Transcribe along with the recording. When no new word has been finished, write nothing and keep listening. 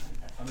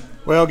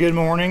Well, good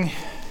morning.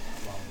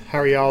 How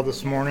are y'all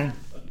this morning?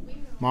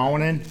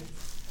 Morning?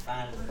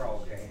 Fine as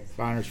frog hair.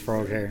 Fine as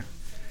frog hair.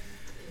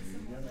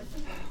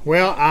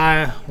 Well,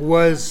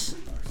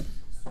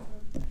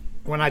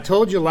 when I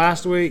told you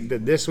last week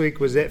that this week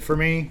was it for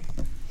me,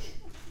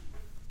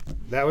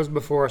 that was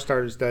before I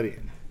started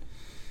studying.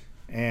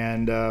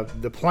 And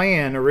the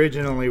plan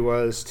originally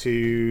was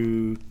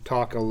to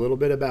talk a little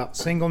bit about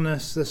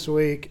singleness this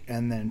week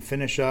and then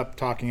finish up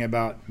talking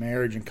about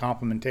marriage and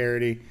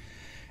complementarity.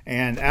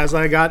 And as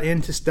I got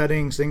into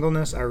studying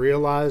singleness, I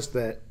realized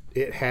that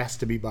it has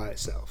to be by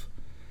itself.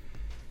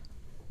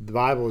 The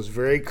Bible is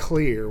very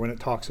clear when it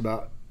talks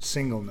about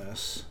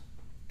singleness.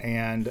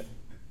 And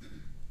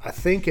I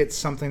think it's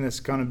something that's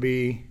going to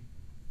be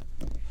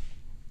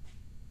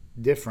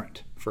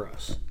different for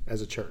us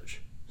as a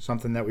church.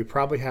 Something that we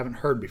probably haven't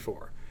heard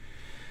before.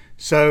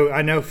 So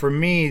I know for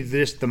me,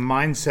 just the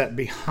mindset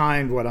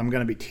behind what I'm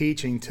going to be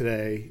teaching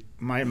today,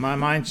 my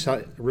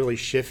mindset really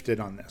shifted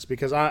on this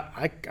because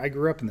I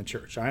grew up in the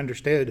church. I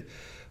understood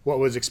what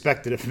was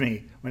expected of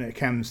me when it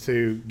comes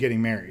to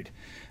getting married.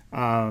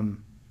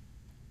 And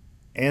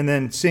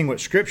then seeing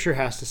what Scripture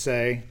has to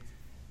say,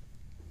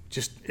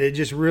 it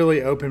just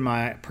really opened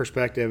my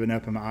perspective and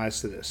opened my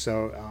eyes to this.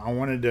 So I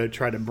wanted to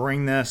try to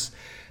bring this.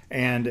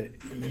 And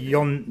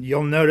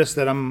you'll notice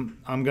that I'm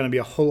going to be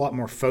a whole lot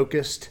more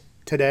focused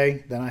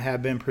today than I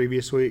have been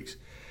previous weeks.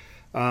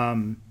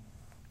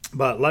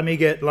 But let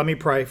me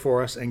pray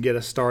for us and get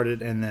us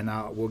started, and then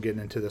we'll get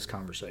into this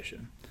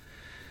conversation.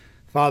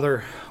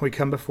 Father, we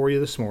come before you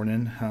this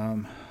morning.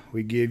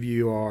 We give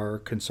you our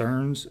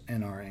concerns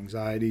and our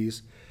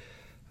anxieties.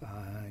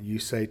 You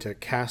say to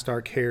cast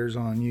our cares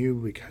on you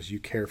because you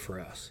care for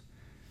us.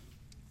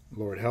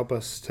 Lord, help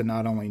us to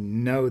not only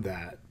know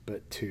that,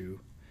 but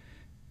to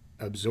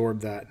absorb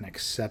that and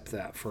accept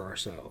that for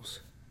ourselves.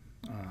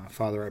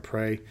 Father, I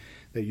pray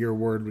that your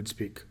word would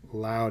speak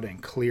loud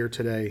and clear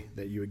today,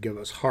 that you would give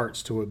us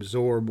hearts to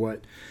absorb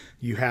what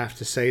you have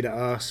to say to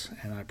us,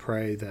 and I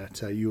pray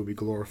that you will be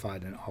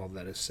glorified in all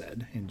that is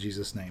said. In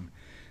Jesus' name,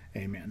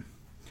 amen.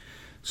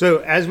 So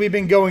as we've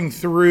been going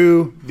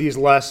through these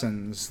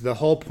lessons, the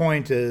whole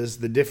point is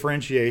the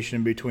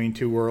differentiation between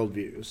two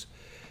worldviews.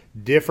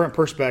 Different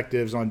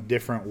perspectives on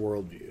different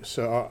worldviews.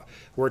 So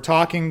we're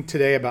talking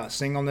today about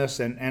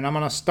singleness, and I'm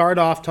going to start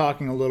off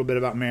talking a little bit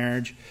about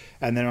marriage,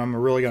 and then I'm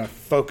really going to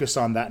focus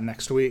on that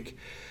next week.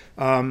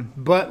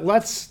 But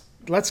let's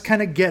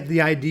kind of get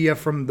the idea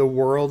from the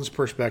world's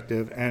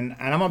perspective, and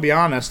I'm going to be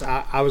honest,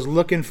 I was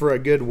looking for a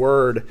good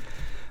word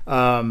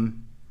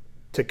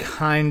to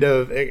kind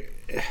of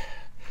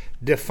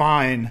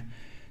define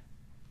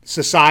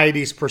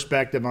society's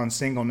perspective on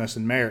singleness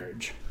and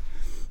marriage.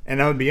 And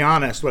I'm going to be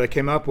honest, what I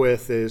came up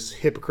with is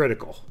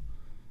hypocritical.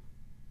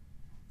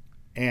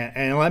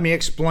 And let me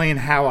explain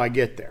how I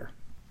get there.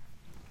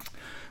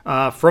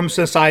 From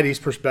society's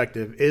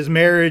perspective, is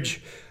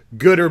marriage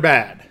good or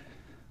bad?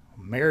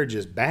 Marriage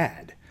is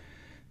bad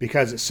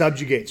because it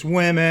subjugates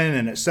women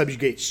and it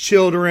subjugates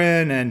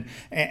children and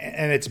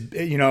it's,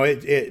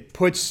 it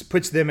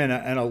puts them in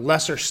a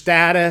lesser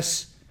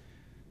status.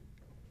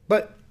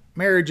 But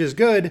marriage is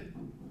good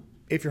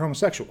if you're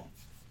homosexual.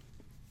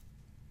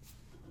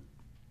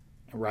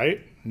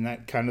 Right? Isn't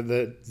that kind of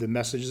the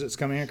message that's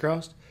coming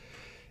across?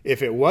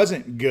 If it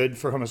wasn't good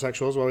for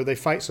homosexuals, why would they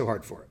fight so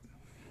hard for it?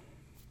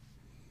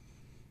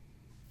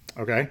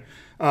 Okay.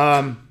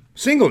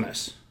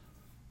 Singleness.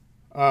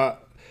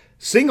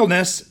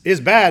 Singleness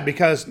is bad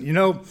because,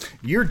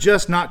 you're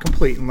just not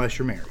complete unless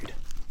you're married.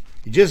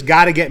 You just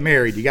got to get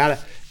married. You got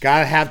to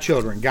have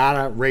children.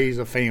 Got to raise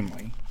a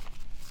family.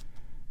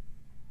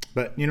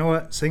 But you know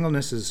what?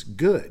 Singleness is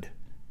good.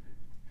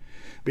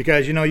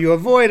 Because, you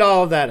avoid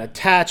all of that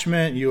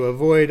attachment. You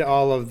avoid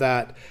all of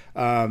that,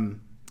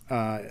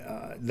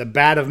 the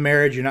bad of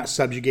marriage. You're not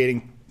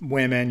subjugating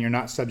women. You're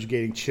not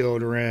subjugating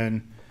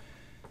children.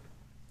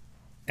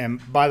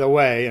 And by the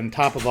way, on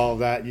top of all of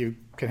that, you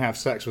can have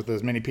sex with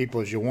as many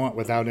people as you want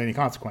without any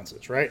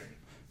consequences, right?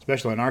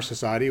 Especially in our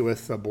society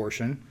with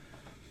abortion.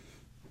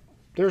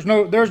 There's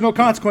no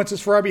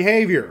consequences for our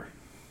behavior.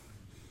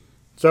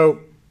 So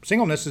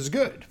singleness is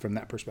good from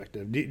that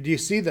perspective. Do you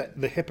see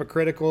the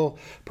hypocritical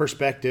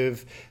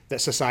perspective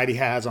that society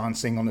has on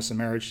singleness and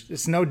marriage?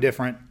 It's no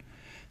different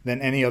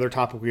than any other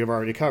topic we have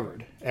already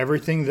covered.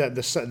 Everything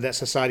that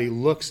society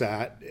looks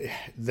at,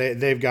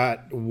 they've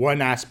got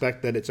one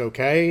aspect that it's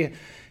okay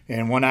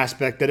and one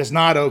aspect that it's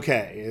not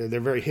okay.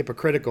 They're very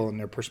hypocritical in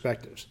their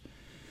perspectives.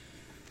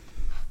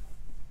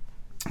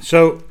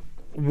 So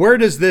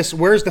where's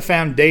the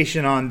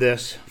foundation on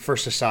this for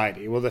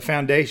society? Well, the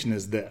foundation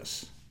is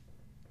this.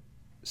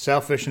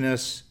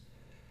 Selfishness,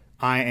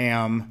 I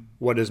am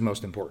what is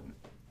most important.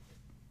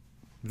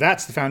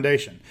 That's the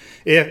foundation.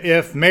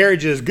 If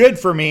marriage is good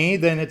for me,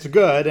 then it's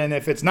good. And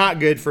if it's not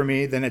good for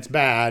me, then it's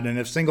bad. And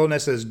if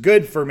singleness is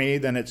good for me,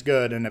 then it's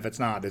good. And if it's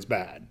not, it's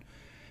bad.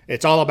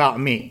 It's all about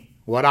me.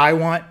 What I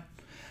want,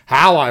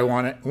 how I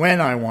want it,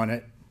 when I want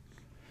it.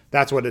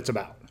 That's what it's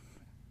about.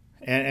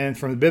 And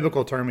from the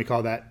biblical term, we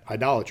call that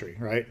idolatry,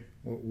 right?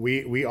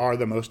 We are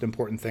the most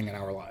important thing in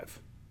our life.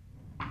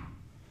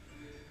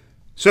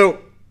 So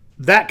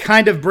that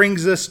kind of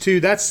brings us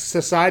to, that's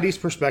society's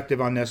perspective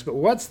on this, but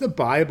what's the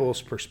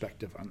Bible's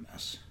perspective on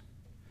this?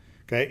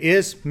 Okay,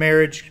 is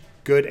marriage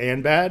good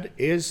and bad?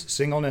 Is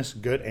singleness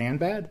good and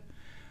bad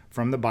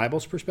from the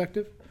Bible's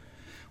perspective?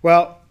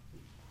 Well,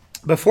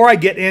 before I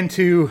get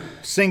into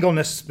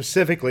singleness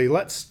specifically,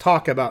 let's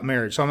talk about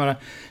marriage. So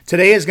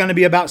today is going to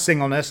be about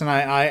singleness, and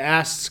I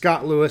asked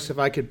Scott Lewis if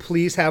I could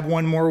please have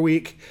one more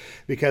week,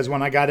 because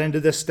when I got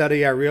into this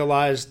study, I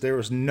realized there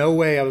was no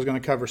way I was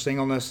going to cover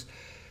singleness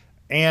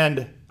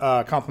and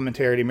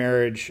complementarity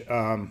marriage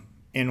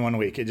in 1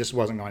 week. It just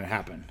wasn't going to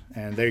happen,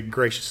 and they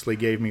graciously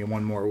gave me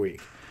one more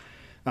week.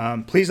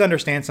 Please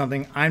understand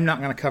something. I'm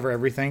not going to cover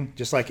everything,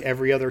 just like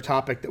every other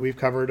topic that we've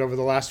covered over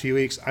the last few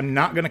weeks. I'm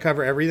not going to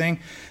cover everything.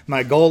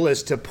 My goal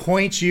is to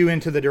point you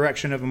into the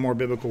direction of a more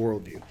biblical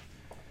worldview.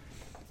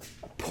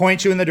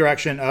 Point you in the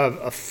direction of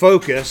a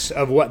focus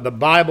of what the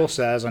Bible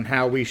says on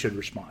how we should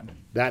respond.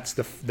 That's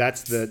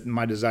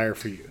my desire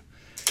for you.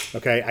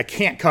 Okay, I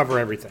can't cover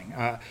everything.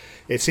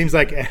 It seems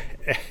like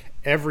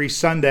every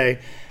Sunday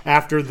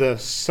after the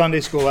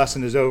Sunday school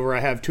lesson is over, I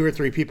have 2 or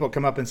 3 people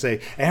come up and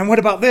say, and what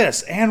about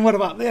this? And what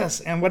about this?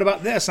 And what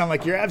about this? I'm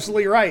like, you're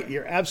absolutely right.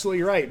 You're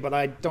absolutely right. But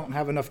I don't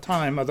have enough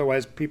time.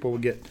 Otherwise, people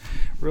would get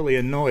really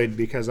annoyed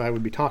because I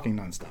would be talking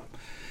nonstop.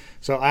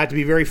 So I have to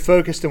be very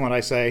focused in what I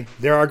say.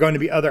 There are going to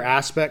be other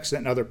aspects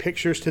and other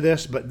pictures to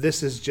this, but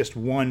this is just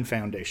one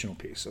foundational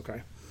piece,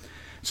 okay?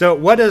 So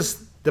what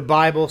does the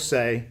Bible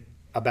say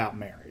about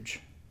marriage?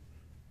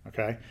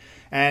 Okay?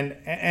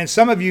 And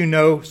some of you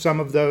know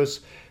some of those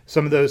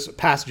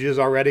passages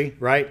already,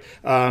 right?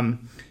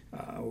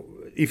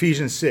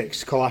 Ephesians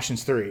 6,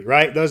 Colossians 3,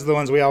 right? Those are the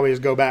ones we always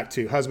go back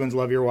to. Husbands,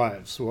 love your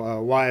wives.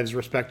 Wives,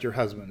 respect your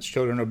husbands.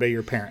 Children, obey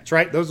your parents,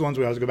 right? Those are the ones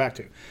we always go back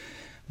to.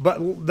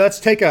 But let's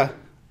take a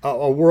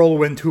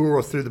whirlwind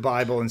tour through the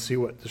Bible and see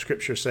what the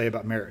scriptures say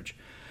about marriage.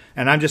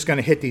 And I'm just going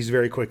to hit these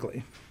very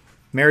quickly.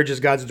 Marriage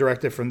is God's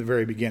directive from the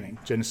very beginning.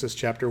 Genesis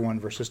chapter 1,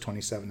 verses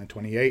 27 and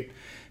 28.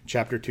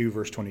 Chapter 2,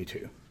 verse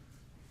 22.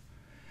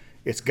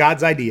 It's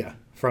God's idea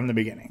from the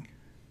beginning.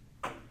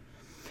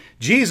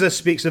 Jesus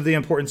speaks of the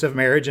importance of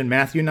marriage in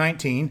Matthew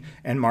 19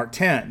 and Mark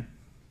 10.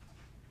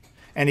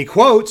 And he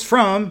quotes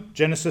from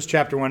Genesis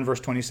chapter 1, verse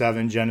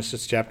 27,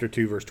 Genesis chapter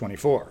 2, verse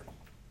 24.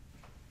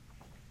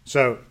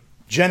 So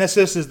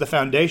Genesis is the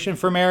foundation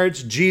for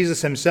marriage.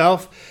 Jesus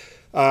himself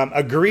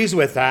agrees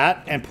with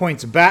that and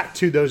points back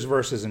to those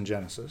verses in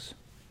Genesis.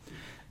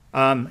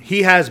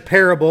 He has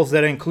parables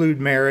that include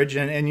marriage,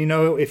 and you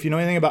know, if you know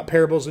anything about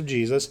parables of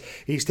Jesus,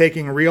 he's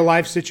taking real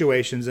life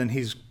situations and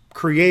he's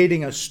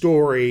creating a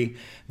story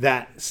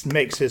that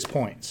makes his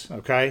points.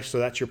 Okay, so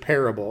that's your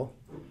parable.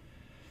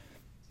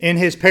 In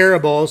his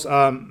parables,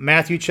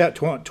 Matthew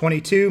chapter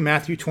 22,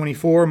 Matthew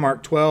 24,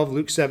 Mark 12,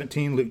 Luke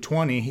 17, Luke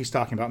 20, he's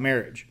talking about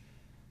marriage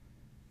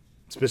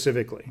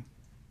specifically.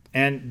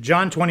 And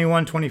John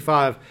 21,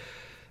 25,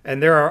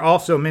 and there are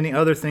also many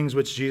other things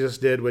which Jesus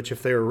did, which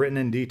if they were written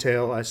in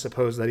detail, I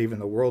suppose that even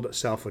the world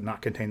itself would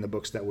not contain the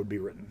books that would be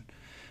written.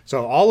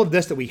 So all of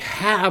this that we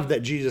have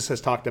that Jesus has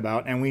talked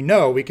about, and we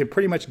know, we can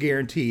pretty much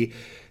guarantee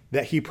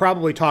that he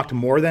probably talked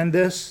more than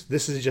this.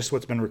 This is just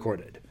what's been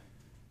recorded.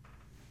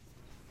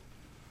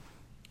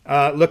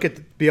 Look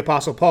at the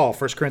Apostle Paul,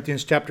 1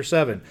 Corinthians chapter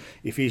 7,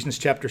 Ephesians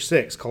chapter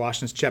 6,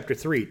 Colossians chapter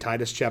 3,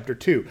 Titus chapter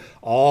 2.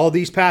 All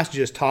these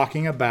passages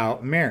talking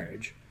about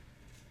marriage,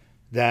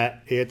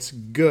 that it's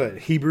good.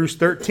 Hebrews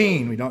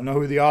 13, we don't know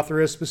who the author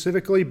is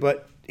specifically,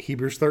 but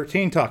Hebrews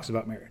 13 talks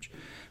about marriage.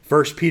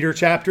 1 Peter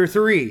chapter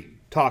 3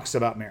 talks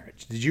about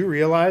marriage. Did you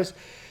realize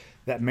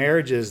that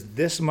marriage is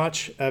this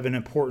much of an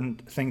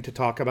important thing to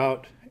talk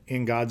about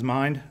in God's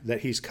mind,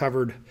 that he's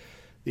covered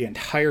the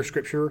entire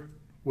scripture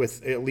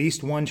with at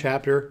least one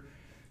chapter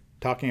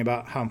talking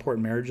about how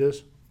important marriage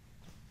is?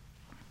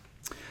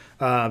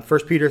 1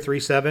 Peter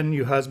 3:7,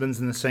 you husbands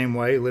in the same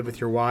way, live with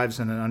your wives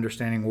in an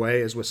understanding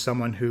way as with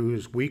someone who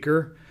is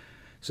weaker,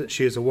 since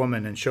she is a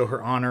woman, and show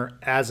her honor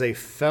as a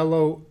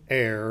fellow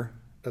heir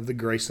of the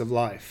grace of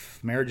life.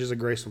 Marriage is a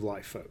grace of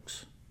life,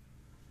 folks.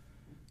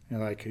 You're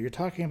like, you're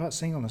talking about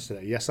singleness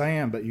today. Yes, I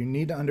am, but you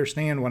need to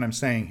understand what I'm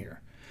saying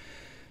here.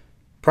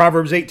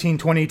 Proverbs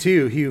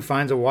 18:22, he who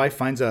finds a wife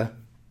finds a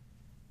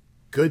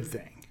good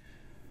thing.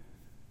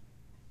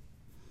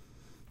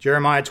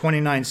 Jeremiah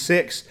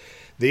 29:6,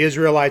 the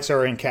Israelites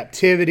are in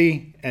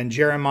captivity, and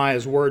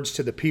Jeremiah's words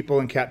to the people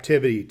in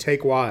captivity: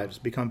 take wives,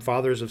 become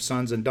fathers of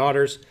sons and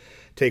daughters.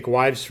 Take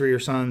wives for your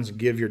sons,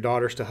 give your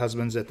daughters to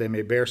husbands that they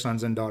may bear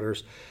sons and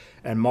daughters,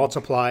 and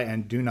multiply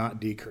and do not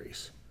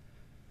decrease.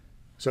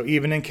 So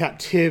even in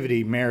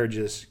captivity, marriage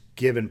is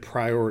given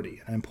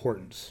priority and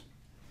importance.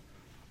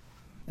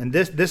 And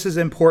this is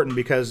important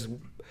because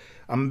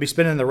I'm going to be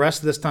spending the rest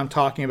of this time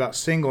talking about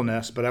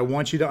singleness, but I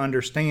want you to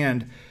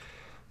understand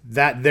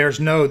that there's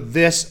no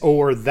this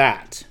or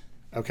that,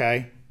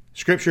 okay?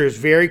 Scripture is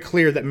very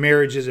clear that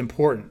marriage is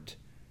important,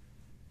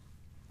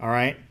 all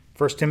right?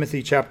 1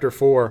 Timothy chapter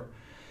 4,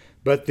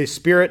 But the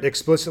Spirit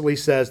explicitly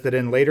says that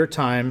in later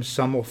times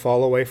some will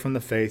fall away from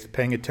the faith,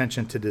 paying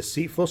attention to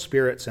deceitful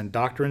spirits and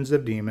doctrines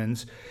of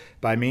demons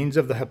by means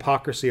of the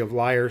hypocrisy of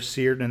liars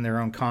seared in their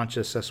own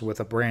conscience as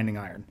with a branding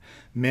iron.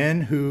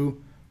 Men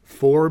who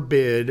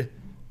forbid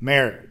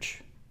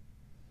marriage.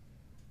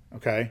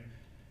 Okay?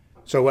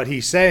 So what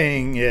he's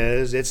saying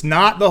is it's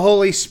not the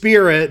Holy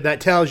Spirit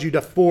that tells you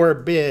to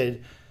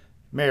forbid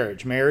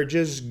marriage. Marriage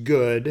is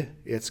good.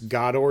 It's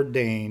God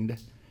ordained.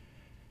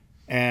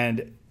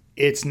 And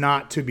it's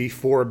not to be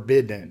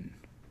forbidden.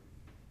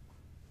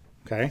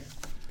 Okay?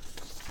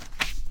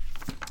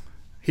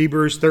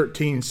 Hebrews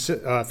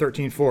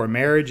 13:4.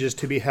 Marriage is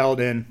to be held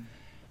in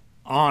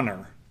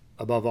honor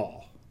above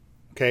all.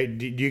 Okay?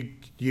 Do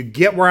you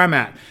get where I'm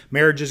at?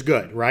 Marriage is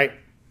good, right?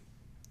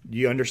 Do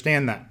you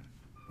understand that?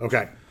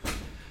 Okay.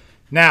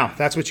 Now,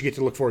 that's what you get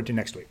to look forward to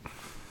next week.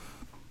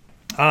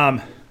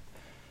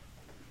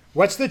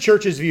 What's the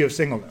church's view of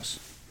singleness?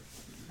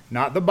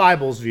 Not the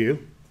Bible's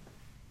view.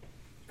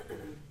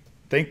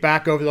 Think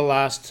back over the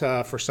last,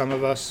 for some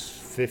of us,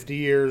 50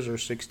 years or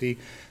 60.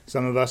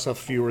 Some of us have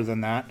fewer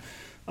than that.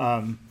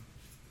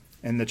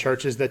 In the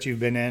churches that you've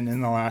been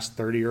in the last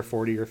 30 or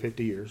 40 or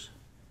 50 years.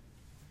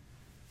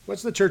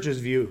 What's the church's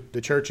view?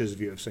 The church's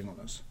view of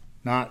singleness.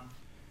 Not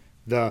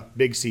the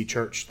big C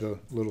church, the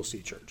little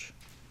C church.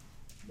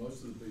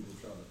 Most of the people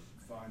try to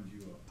find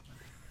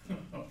you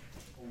a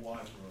wife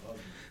or a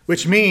husband.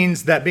 Which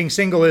means that being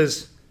single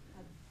is...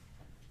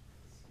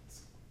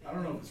 I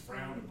don't know if it's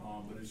frowned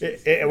upon, but it's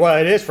just...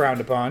 it is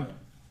frowned upon.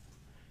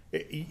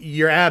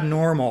 You're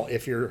abnormal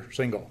if you're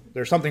single.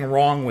 There's something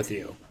wrong with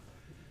you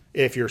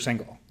if you're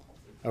single.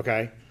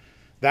 Okay?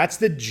 That's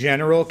the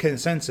general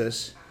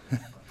consensus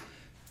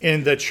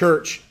in the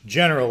church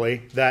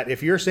generally, that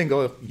if you're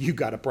single, you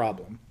got a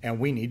problem and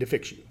we need to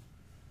fix you.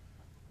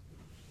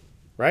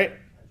 Right?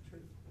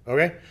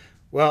 Okay?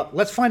 Well,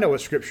 let's find out what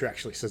Scripture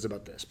actually says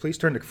about this. Please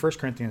turn to 1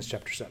 Corinthians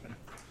chapter 7.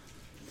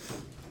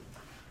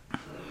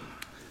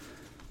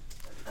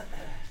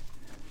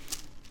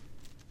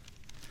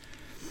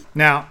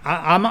 Now,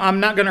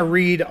 I'm not going to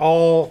read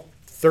all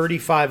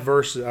 35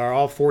 verses or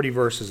all 40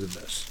 verses of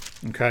this.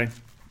 Okay?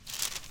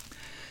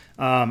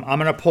 I'm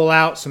going to pull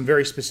out some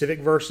very specific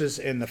verses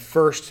in the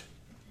first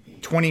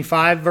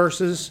 25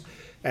 verses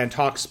and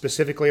talk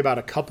specifically about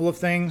a couple of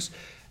things.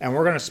 And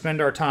we're going to spend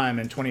our time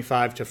in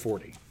 25 to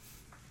 40.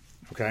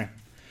 Okay?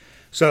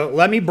 So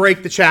let me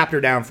break the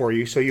chapter down for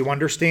you so you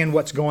understand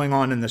what's going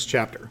on in this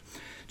chapter.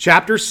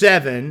 Chapter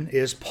 7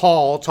 is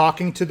Paul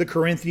talking to the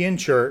Corinthian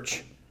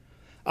church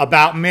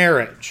about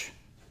marriage.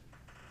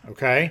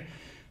 Okay?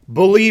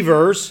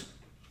 Believers,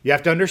 you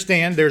have to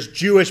understand there's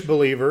Jewish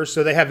believers,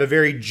 so they have a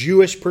very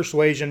Jewish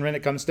persuasion when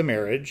it comes to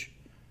marriage.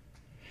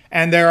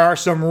 And there are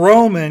some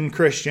Roman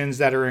Christians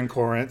that are in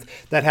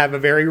Corinth that have a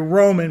very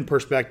Roman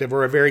perspective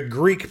or a very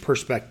Greek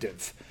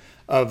perspective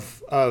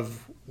of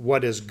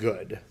what is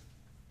good.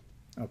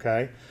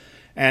 Okay?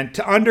 And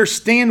to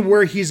understand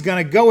where he's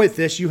going to go with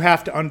this, you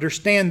have to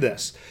understand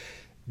this.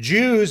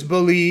 Jews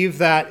believe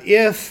that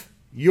if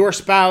your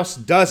spouse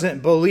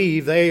doesn't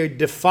believe, they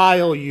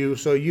defile you,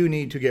 so you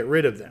need to get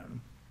rid of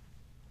them.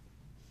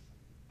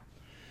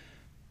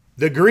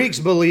 The Greeks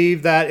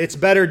believe that it's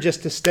better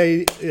just to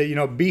stay,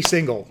 be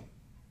single.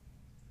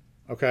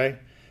 Okay?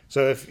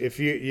 So if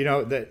you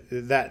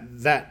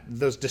that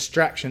those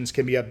distractions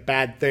can be a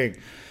bad thing.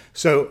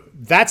 So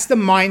that's the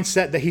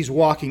mindset that he's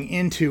walking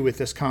into with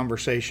this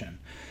conversation.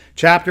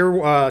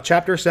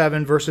 Chapter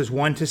 7, verses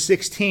 1 to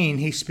 16,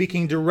 he's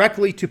speaking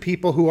directly to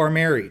people who are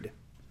married.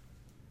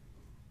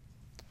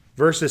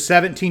 Verses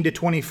 17 to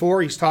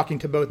 24, he's talking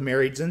to both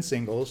marrieds and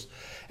singles.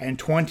 And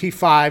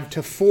 25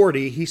 to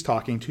 40, he's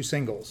talking to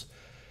singles.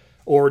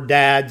 Or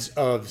dads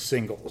of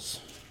singles.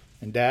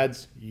 And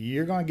dads,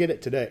 you're going to get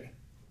it today.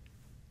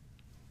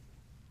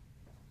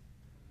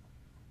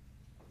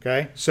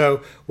 Okay?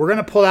 So we're going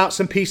to pull out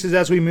some pieces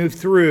as we move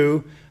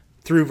through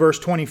verse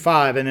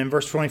 25. And in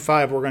verse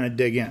 25, we're going to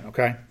dig in.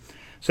 Okay?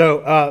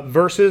 So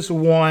verses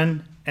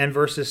 1 and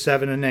verses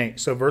 7 and 8.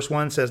 So verse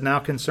 1 says, "Now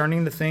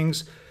concerning the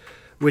things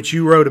which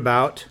you wrote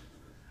about,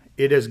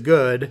 it is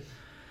good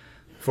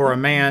for a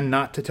man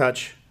not to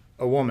touch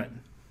a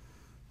woman."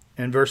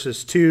 And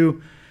verses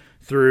 2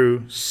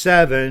 through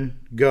 7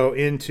 go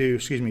into,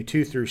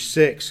 2 through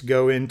 6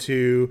 go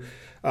into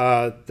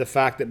the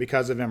fact that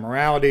because of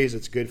immoralities,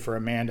 it's good for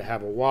a man to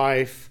have a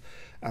wife.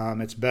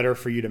 It's better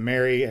for you to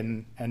marry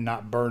and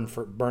not burn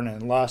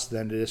in lust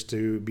than it is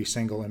to be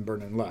single and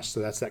burn in lust.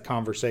 So that's that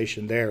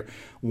conversation there,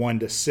 1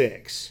 to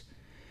 6.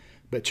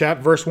 But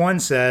verse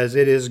 1 says,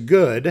 "It is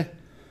good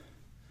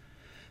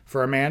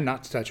for a man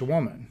not to touch a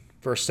woman."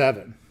 Verse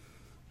 7.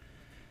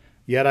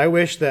 "Yet I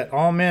wish that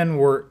all men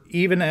were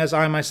even as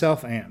I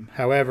myself am.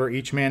 However,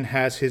 each man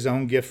has his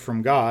own gift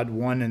from God,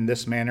 one in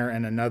this manner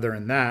and another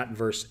in that."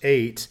 Verse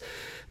 8.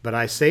 "But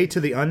I say to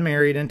the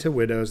unmarried and to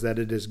widows that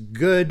it is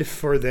good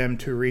for them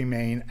to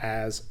remain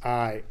as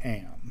I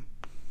am."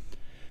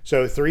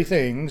 So 3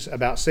 things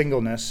about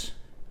singleness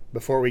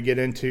before we get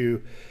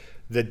into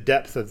the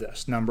depth of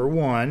this. Number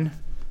 1,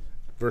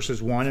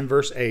 verses 1 and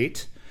verse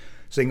 8.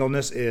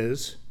 Singleness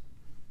is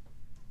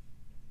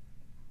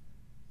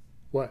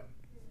what?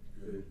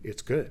 Good.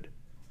 It's good.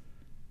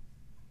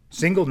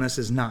 Singleness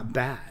is not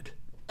bad.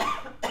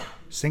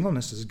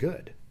 Singleness is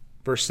good.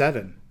 Verse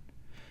 7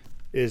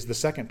 is the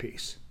second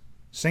piece.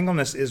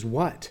 Singleness is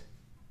what?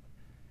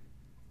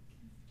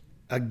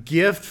 A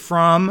gift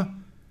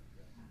from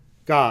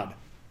God.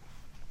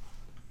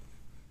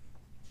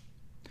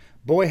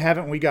 Boy,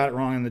 haven't we got it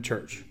wrong in the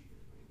church.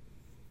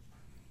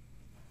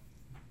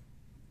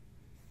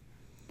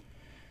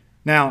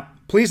 Now,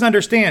 please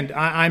understand,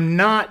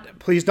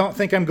 please don't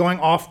think I'm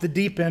going off the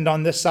deep end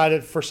on this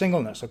side for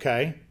singleness,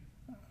 okay?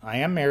 I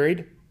am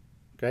married,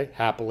 okay,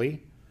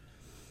 happily.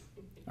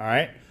 All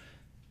right?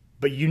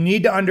 But you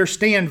need to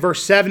understand,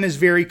 verse 7 is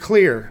very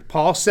clear.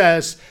 Paul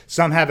says,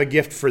 some have a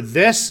gift for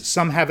this,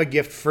 some have a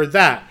gift for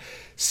that.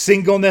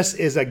 Singleness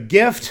is a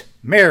gift,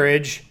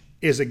 marriage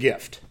is a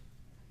gift.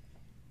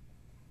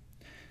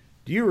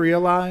 Do you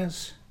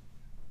realize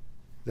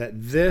that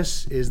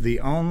this is the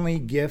only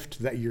gift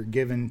that you're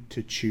given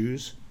to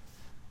choose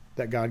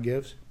that God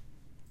gives?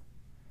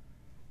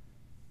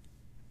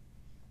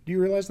 Do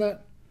you realize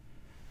that?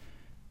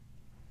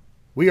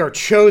 We are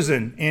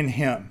chosen in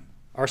Him.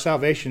 Our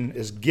salvation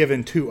is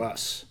given to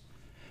us.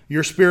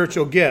 Your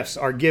spiritual gifts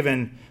are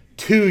given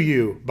to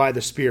you by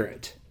the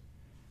Spirit.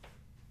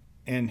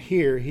 And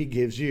here He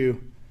gives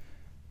you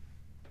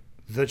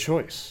the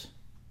choice,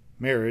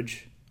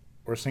 marriage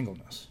or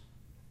singleness.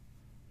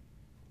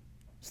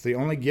 It's the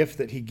only gift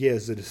that He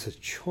gives that is a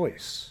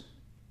choice.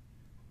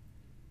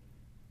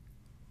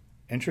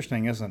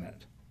 Interesting, isn't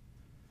it?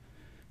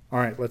 All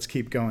right, let's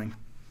keep going.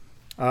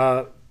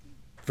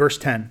 Verse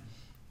 10.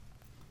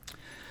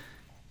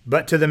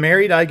 But to the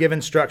married I give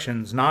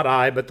instructions, not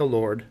I, but the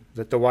Lord,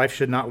 that the wife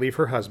should not leave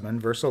her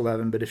husband. Verse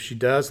 11, but if she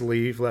does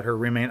leave, let her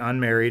remain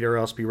unmarried or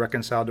else be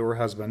reconciled to her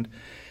husband,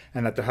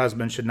 and that the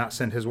husband should not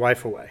send his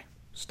wife away.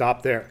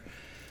 Stop there.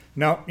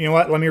 No, you know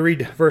what? Let me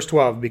read verse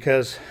 12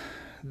 because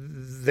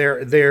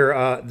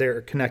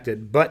they're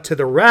connected. But to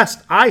the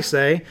rest I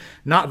say,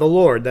 not the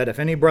Lord, that if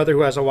any brother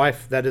who has a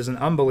wife that is an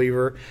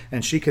unbeliever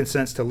and she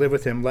consents to live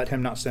with him, let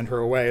him not send her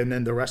away. And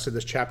then the rest of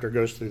this chapter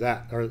goes through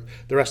that, or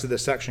the rest of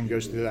this section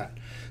goes through that.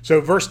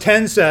 So verse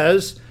 10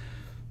 says,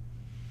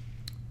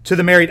 to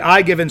the married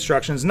I give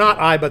instructions, not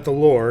I but the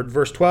Lord.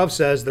 Verse 12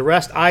 says, the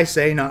rest I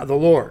say, not the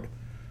Lord.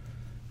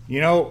 You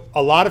know,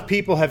 a lot of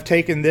people have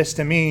taken this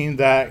to mean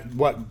that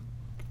what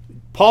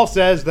Paul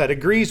says that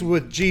agrees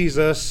with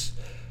Jesus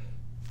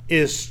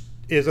is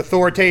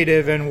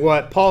authoritative, and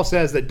what Paul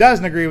says that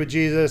doesn't agree with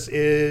Jesus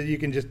is you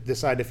can just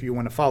decide if you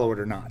want to follow it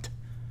or not.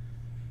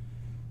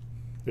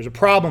 There's a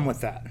problem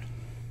with that.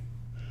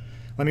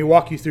 Let me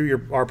walk you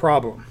through our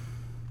problem.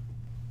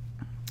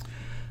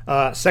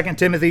 2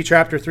 Timothy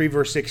chapter 3,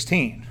 verse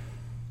 16.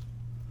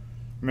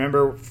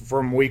 Remember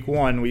from week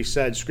 1 we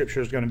said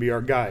Scripture is going to be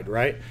our guide,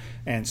 right?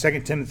 And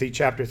 2 Timothy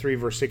chapter 3,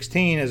 verse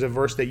 16 is a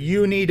verse that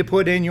you need to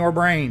put in your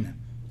brain.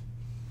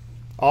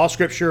 All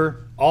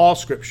Scripture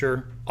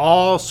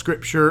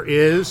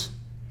is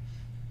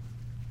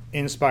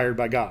inspired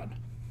by God.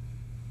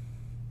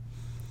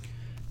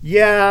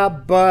 Yeah,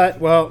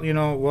 but,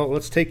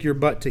 let's take your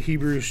butt to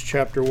Hebrews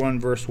chapter 1,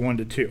 verse 1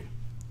 to 2.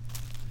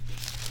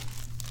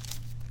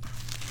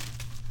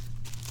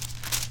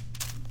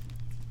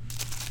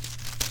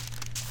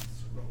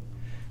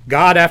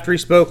 God, after He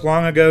spoke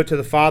long ago to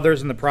the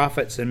fathers and the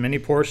prophets in many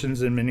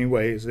portions and many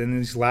ways, in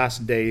these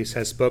last days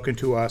has spoken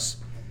to us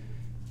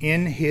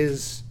in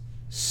His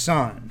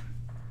Son.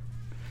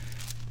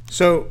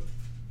 So,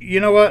 you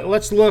know what?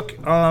 Let's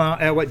look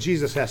at what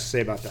Jesus has to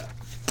say about that.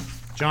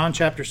 John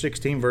chapter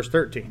 16, verse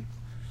 13.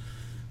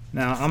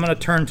 Now, I'm going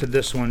to turn to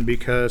this one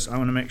because I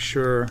want to make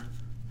sure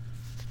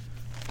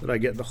that I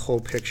get the whole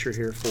picture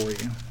here for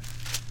you.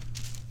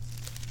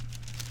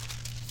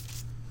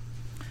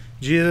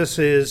 Jesus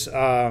is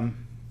at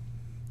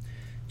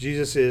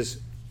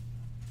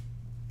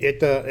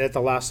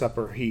the Last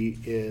Supper. He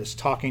is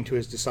talking to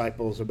His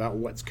disciples about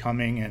what's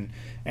coming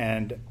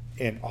and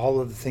all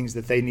of the things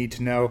that they need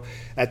to know.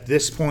 At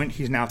this point,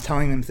 He's now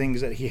telling them things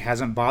that He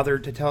hasn't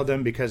bothered to tell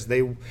them because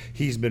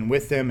He's been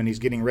with them and He's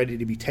getting ready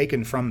to be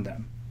taken from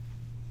them.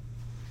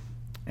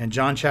 And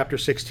John chapter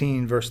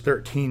 16, verse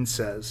 13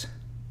 says,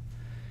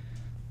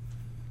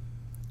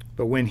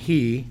 but when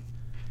He,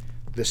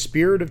 the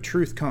Spirit of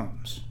truth,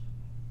 comes,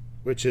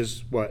 which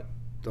is what?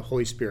 The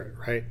Holy Spirit,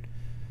 right?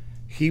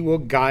 He will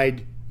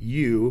guide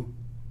you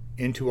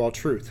into all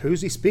truth. Who's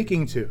He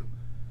speaking to?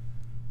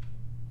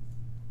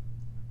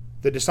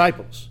 The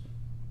disciples,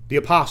 the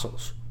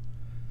apostles.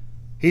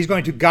 He's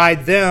going to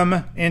guide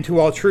them into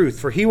all truth,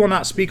 for He will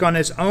not speak on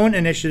His own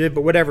initiative,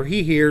 but whatever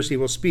He hears, He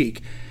will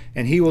speak,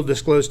 and He will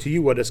disclose to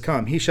you what has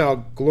come. He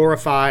shall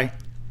glorify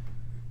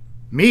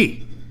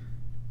me.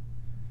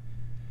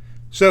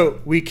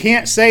 So we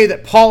can't say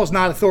that Paul is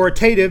not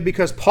authoritative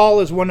because Paul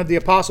is one of the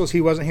apostles.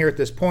 He wasn't here at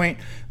this point,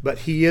 but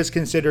he is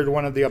considered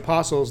one of the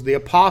apostles. The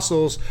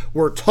apostles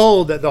were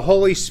told that the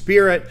Holy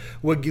Spirit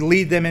would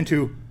lead them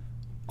into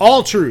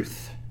all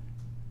truth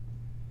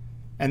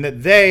and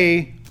that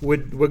they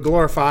would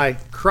glorify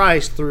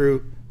Christ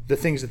through the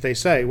things that they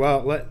say.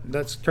 Well,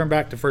 let's turn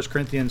back to 1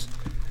 Corinthians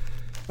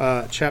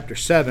chapter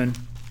 7,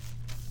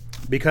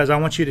 because I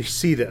want you to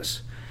see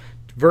this.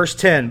 Verse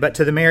 10, but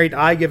to the married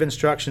I give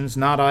instructions,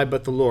 not I,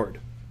 but the Lord.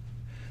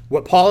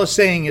 What Paul is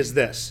saying is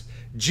this.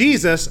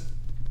 Jesus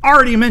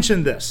already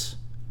mentioned this.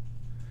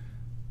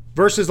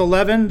 Verses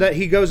 11 that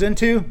he goes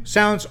into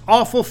sounds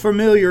awful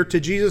familiar to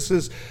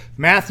Jesus's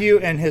Matthew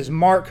and his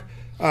Mark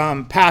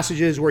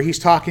passages where he's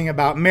talking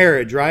about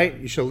marriage, right?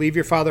 You shall leave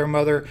your father and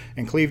mother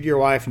and cleave to your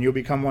wife and you'll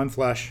become one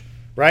flesh,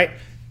 right?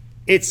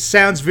 It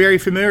sounds very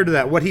familiar to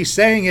that. What he's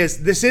saying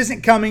is, this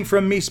isn't coming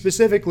from me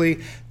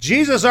specifically.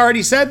 Jesus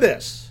already said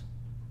this.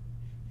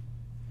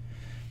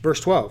 Verse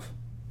 12.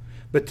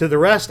 But to the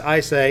rest I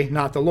say,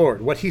 not the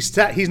Lord. What he's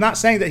not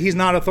saying that he's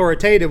not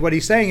authoritative. What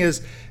he's saying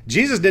is,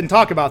 Jesus didn't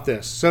talk about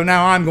this, so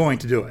now I'm going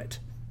to do it.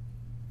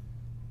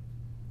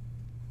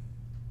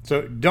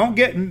 So don't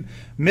get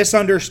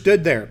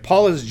misunderstood there.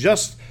 Paul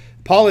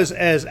is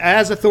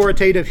as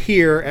authoritative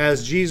here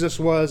as Jesus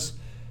was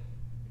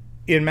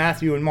in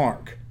Matthew and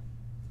Mark,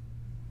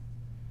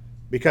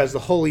 because the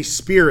Holy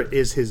Spirit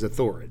is his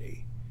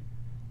authority.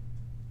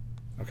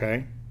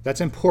 Okay? That's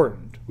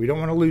important. We don't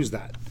want to lose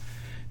that.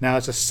 Now,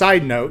 it's a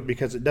side note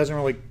because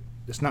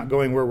it's not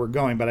going where we're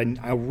going, but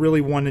I really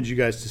wanted you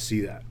guys to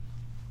see that.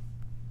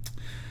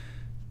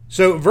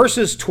 So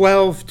verses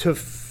 12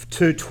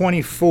 to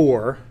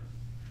 24,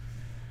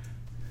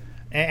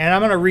 and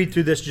I'm going to read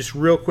through this just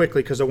real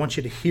quickly because I want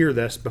you to hear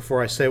this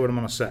before I say what I'm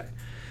going to say.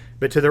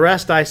 But to the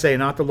rest I say,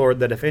 not the Lord,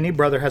 that if any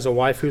brother has a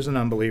wife who's an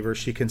unbeliever,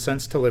 she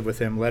consents to live with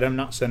him, let him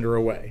not send her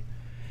away.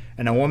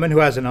 And a woman who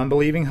has an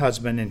unbelieving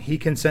husband, and he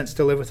consents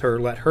to live with her,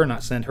 let her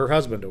not send her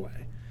husband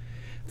away.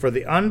 For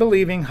the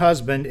unbelieving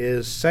husband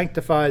is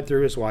sanctified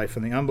through his wife,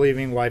 and the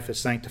unbelieving wife is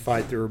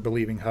sanctified through her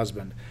believing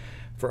husband.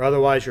 For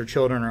otherwise your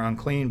children are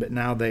unclean, but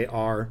now they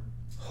are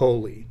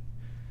holy.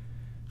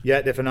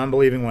 Yet if an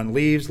unbelieving one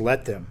leaves,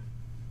 let them.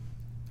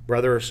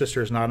 Brother or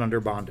sister is not under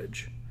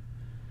bondage.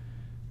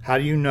 How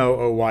do you know,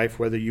 O wife,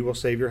 whether you will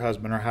save your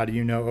husband, or how do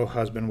you know, O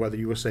husband, whether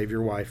you will save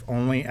your wife?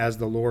 Only as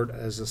the Lord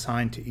has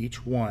assigned to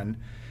each one,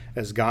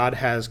 as God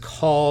has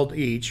called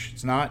each.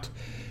 It's not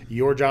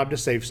your job to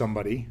save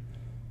somebody.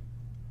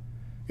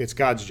 It's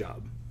God's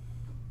job.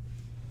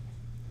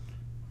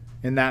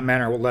 In that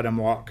manner, we'll let him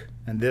walk.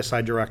 And this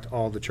I direct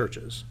all the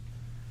churches.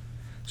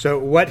 So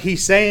what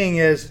he's saying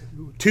is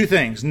two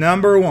things.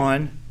 Number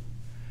one,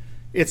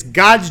 it's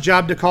God's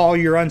job to call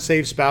your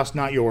unsaved spouse,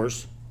 not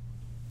yours.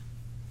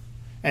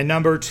 And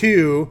number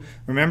two,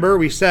 remember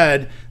we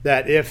said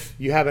that if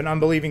you have an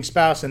unbelieving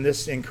spouse,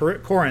 in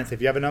Corinth,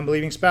 if you have an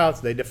unbelieving spouse,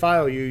 they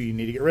defile you, you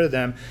need to get rid of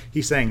them.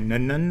 He's saying,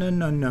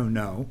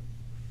 no.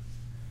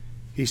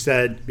 He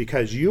said,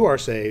 because you are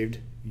saved,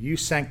 you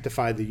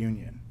sanctify the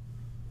union.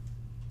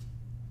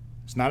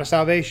 It's not a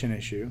salvation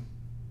issue.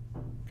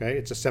 Okay?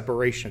 It's a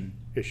separation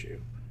issue.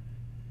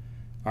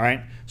 All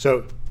right?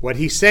 So what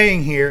he's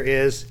saying here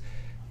is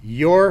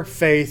your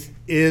faith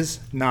is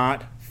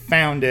not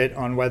founded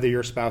on whether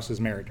your spouse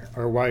is married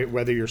or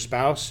whether your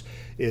spouse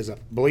is a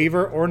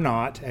believer or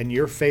not, and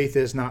your faith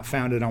is not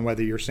founded on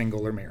whether you're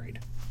single or married.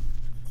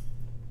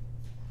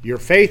 Your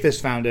faith is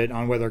founded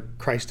on whether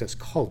Christ has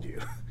called you.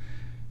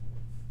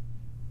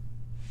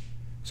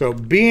 So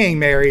being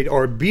married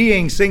or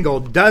being single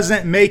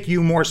doesn't make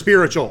you more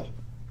spiritual.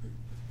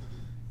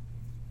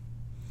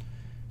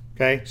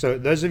 Okay, so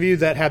those of you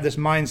that have this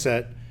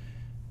mindset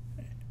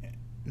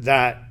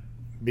that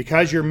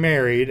because you're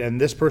married and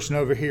this person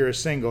over here is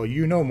single,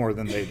 you know more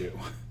than they do.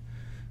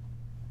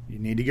 You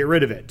need to get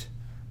rid of it.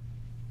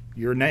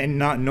 You're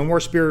no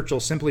more spiritual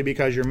simply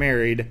because you're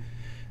married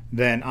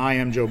than I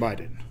am Joe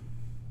Biden.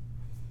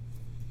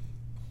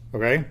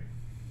 Okay?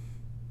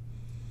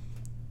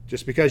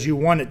 Just because you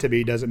want it to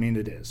be doesn't mean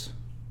it is.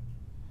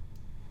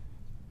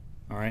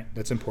 All right?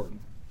 That's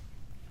important.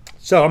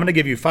 So I'm going to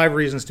give you 5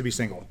 reasons to be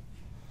single.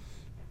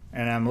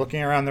 And I'm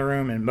looking around the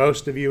room, and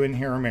most of you in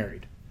here are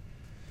married.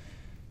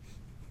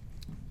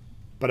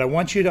 But I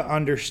want you to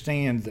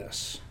understand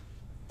this,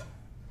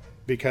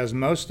 because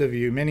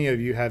many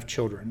of you have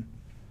children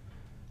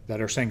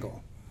that are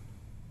single.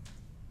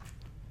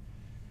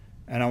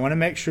 And I want to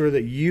make sure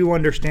that you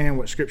understand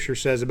what Scripture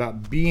says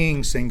about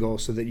being single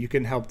so that you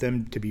can help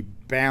them to be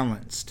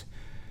balanced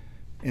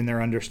in their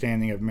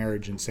understanding of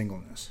marriage and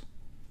singleness.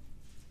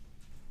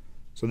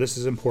 So this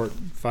is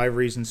important. 5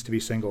 reasons to be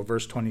single.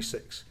 Verse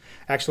 26.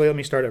 Actually, let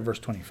me start at verse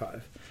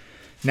 25.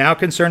 Now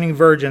concerning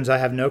virgins, I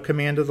have no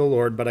command of the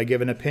Lord, but I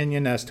give an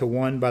opinion as to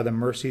one by the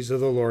mercies of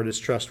the Lord is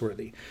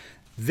trustworthy.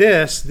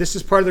 This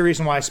is part of the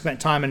reason why I spent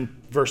time in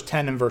verse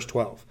 10 and verse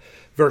 12.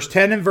 Verse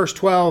 10 and verse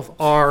 12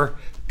 are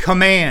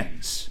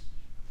commands.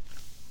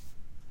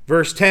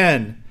 Verse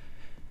 10,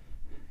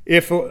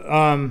 if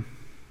the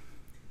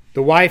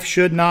wife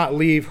should not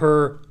leave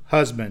her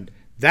husband,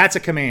 that's a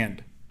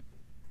command.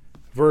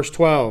 Verse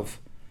 12,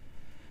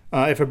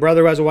 if a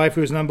brother has a wife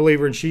who is an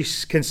unbeliever and she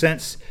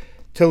consents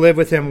to live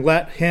with him,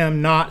 let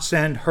him not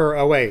send her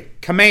away.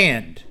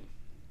 Command.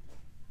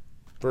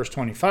 Verse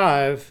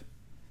 25,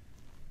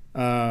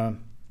 I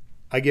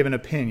give an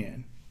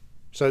opinion.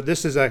 So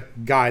this is a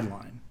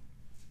guideline.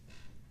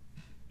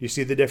 You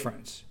see the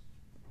difference?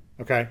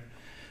 Okay.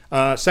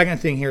 Second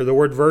thing here, the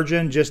word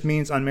virgin just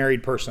means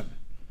unmarried person.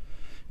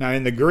 Now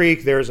in the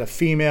Greek, there's a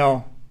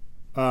female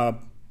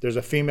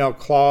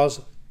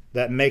clause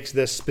that makes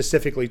this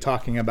specifically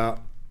talking about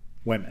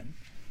women.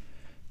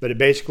 But it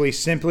basically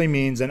simply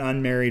means an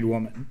unmarried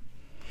woman.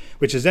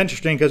 Which is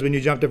interesting because when you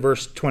jump to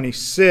verse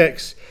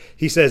 26,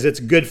 he says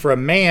it's good for a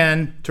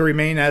man to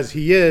remain as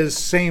he is.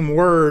 Same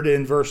word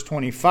in verse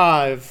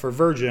 25 for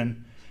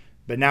virgin,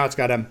 but now it's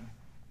got a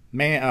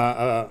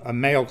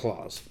male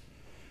clause.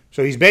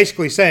 So he's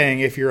basically saying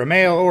if you're a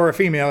male or a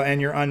female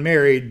and you're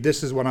unmarried,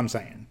 this is what I'm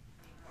saying.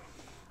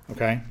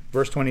 Okay,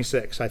 verse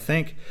 26. I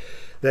think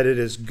that it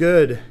is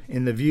good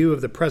in the view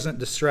of the present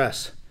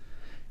distress.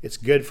 It's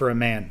good for a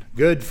man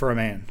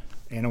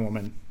and a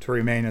woman to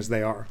remain as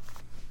they are.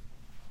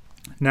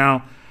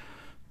 Now,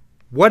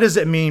 what does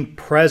it mean,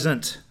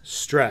 present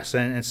stress?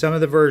 And some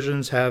of the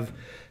versions have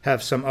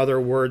some other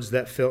words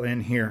that fill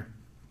in here.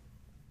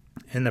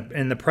 In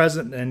the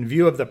present, in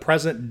view of the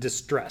present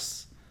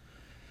distress.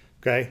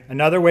 Okay,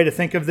 another way to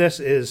think of this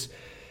is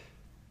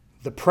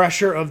the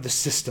pressure of the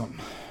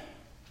system.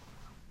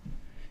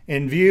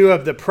 In view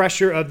of the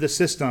pressure of the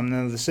system,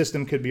 now the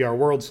system could be our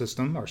world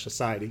system, our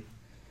society.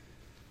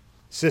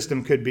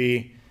 System could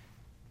be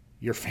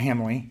your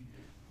family.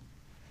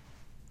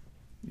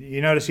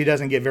 You notice he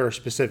doesn't get very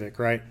specific,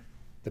 right?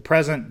 The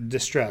present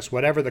distress,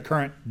 whatever the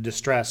current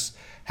distress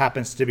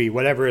happens to be,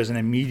 whatever is an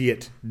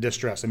immediate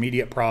distress,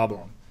 immediate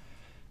problem.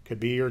 Could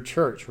be your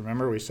church.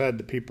 Remember, we said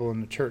the people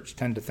in the church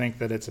tend to think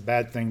that it's a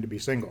bad thing to be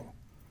single.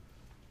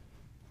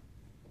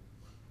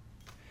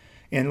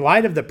 In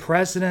light of the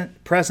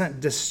present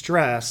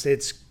distress,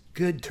 it's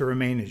good to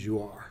remain as you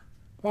are.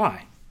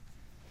 Why?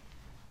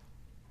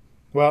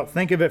 Well,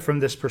 think of it from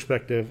this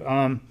perspective.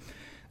 A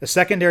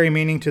secondary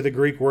meaning to the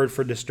Greek word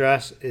for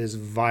distress is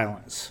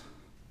violence.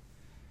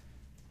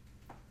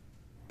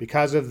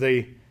 Because of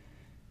the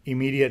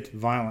immediate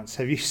violence.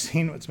 Have you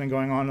seen what's been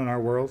going on in our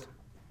world?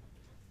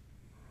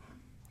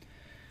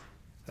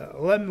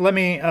 Let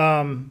me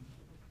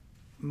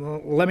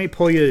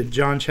pull you to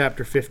John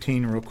chapter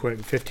 15 real quick,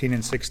 15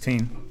 and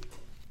 16.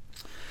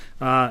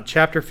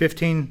 Chapter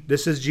 15,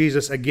 this is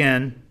Jesus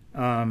again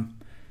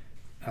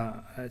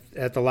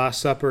at the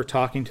Last Supper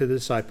talking to the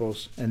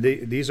disciples, and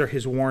these are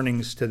his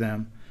warnings to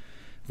them.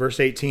 Verse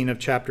 18 of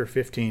chapter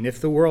 15,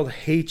 if the world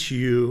hates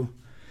you,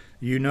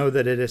 you know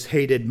that it has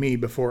hated me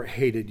before it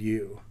hated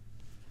you.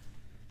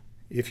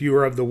 If you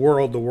were of the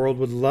world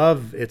would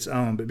love its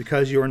own, but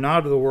because you are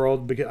not of the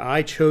world, because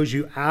I chose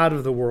you out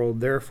of the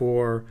world,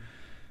 therefore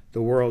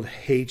the world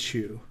hates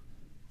you.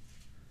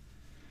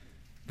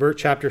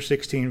 Chapter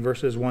 16,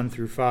 verses 1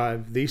 through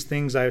 5, these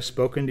things I have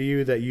spoken to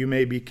you that you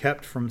may be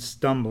kept from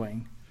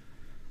stumbling.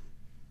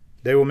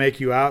 They will make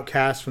you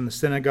outcasts from the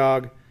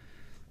synagogue,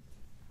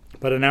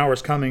 but an hour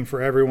is coming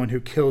for everyone who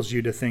kills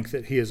you to think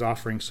that he is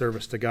offering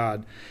service to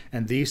God.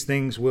 And these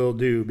things will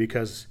do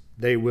because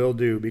they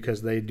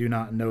do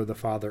not know the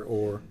Father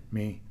or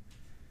me.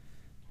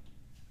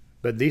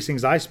 But these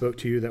things I spoke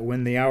to you, that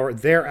when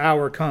their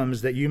hour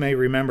comes, that you may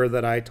remember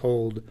that I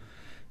told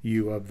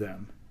you of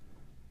them.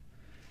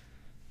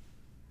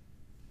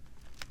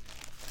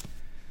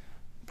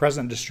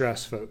 Present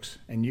distress, folks,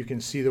 and you can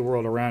see the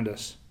world around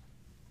us.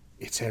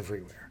 It's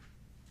everywhere.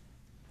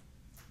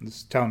 I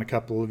was telling a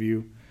couple of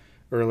you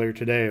earlier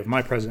today of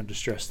my present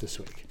distress this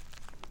week.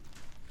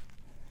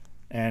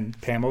 And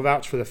Pam will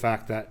vouch for the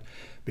fact that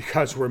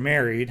because we're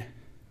married,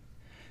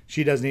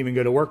 she doesn't even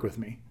go to work with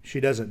me. She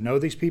doesn't know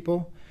these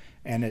people,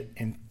 and it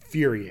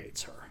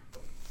infuriates her.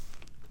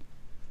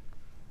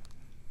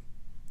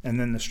 And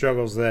then the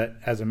struggles that,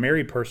 as a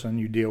married person,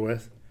 you deal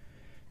with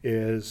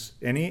is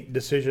any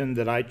decision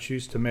that I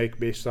choose to make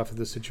based off of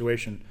the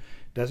situation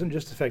doesn't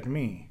just affect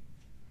me.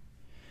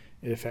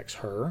 It affects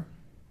her.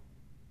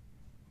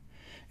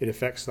 It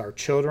affects our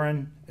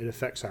children. It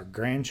affects our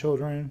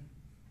grandchildren.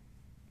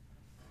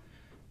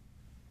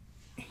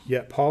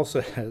 Yet Paul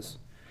says,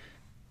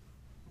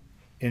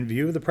 in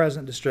view of the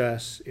present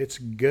distress, it's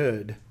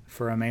good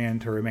for a man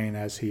to remain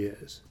as he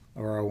is,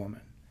 or a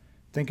woman.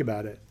 Think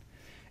about it.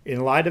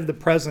 In light of the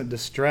present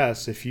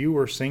distress, if you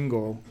were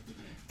single,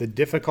 the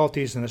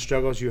difficulties and the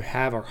struggles you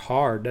have are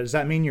hard. Does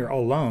that mean you're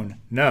alone?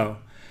 No.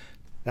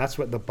 That's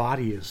what the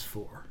body is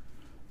for.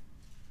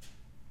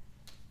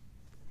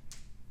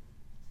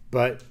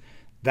 But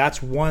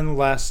that's one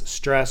less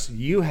stress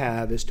you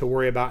have, is to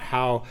worry about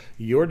how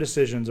your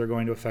decisions are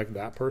going to affect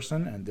that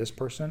person and this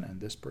person and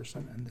this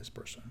person and this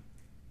person.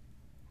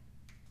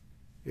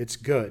 It's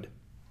good.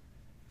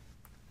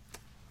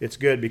 It's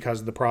good because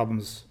of the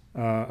problems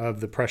of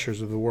the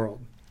pressures of the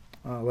world.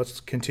 Let's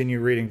continue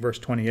reading verse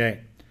 28.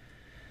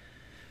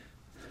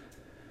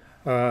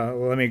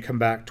 Let me come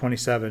back.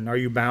 27. Are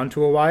you bound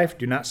to a wife?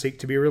 Do not seek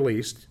to be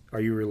released. Are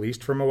you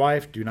released from a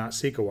wife? Do not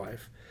seek a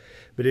wife.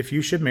 But if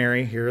you should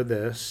marry, hear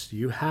this,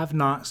 you have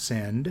not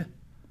sinned.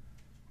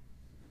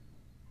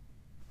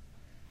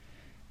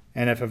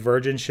 And if a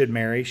virgin should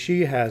marry,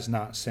 she has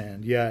not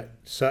sinned. Yet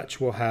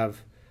such will have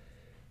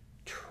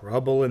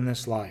trouble in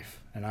this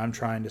life, and I'm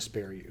trying to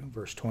spare you.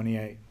 Verse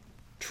 28,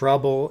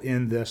 trouble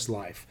in this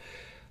life.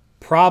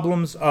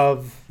 Problems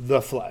of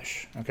the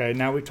flesh. Okay,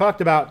 now we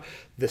talked about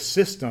the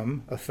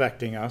system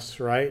affecting us,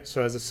 right?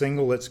 So as a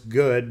single, it's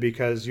good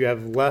because you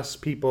have less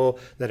people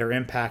that are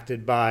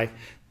impacted by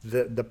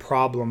the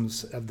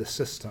problems of the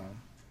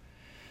system.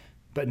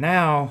 But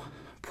now,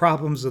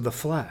 problems of the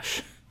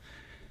flesh.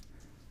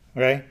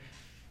 Okay?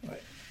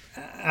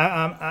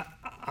 I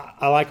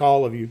like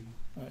all of you.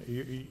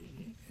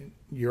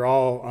 You're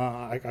all,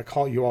 I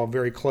call you all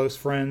very close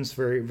friends,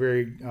 very,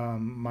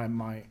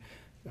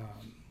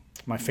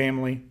 my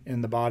family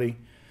in the body.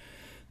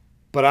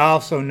 But I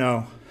also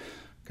know,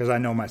 because I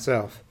know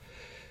myself,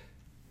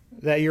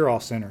 that you're all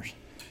sinners.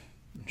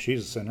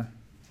 She's a sinner.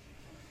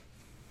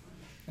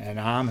 And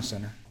I'm a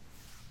sinner.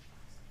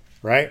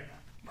 Right?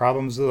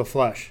 Problems of the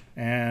flesh.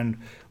 And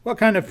what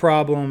kind of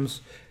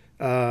problems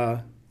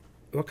in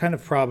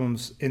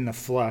the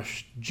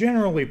flesh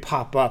generally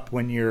pop up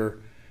when you're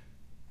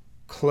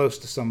close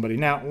to somebody?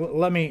 Now,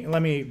 let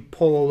me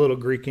pull a little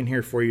Greek in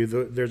here for you.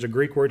 There's a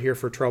Greek word here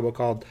for trouble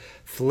called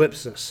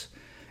thlipsis,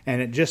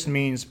 and it just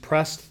means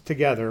pressed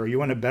together. Or you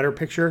want a better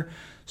picture?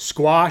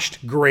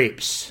 Squashed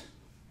grapes.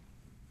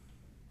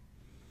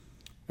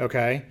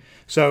 Okay?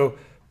 So,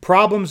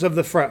 problems of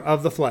the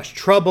flesh,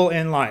 trouble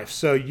in life.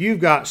 So, you've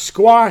got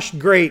squashed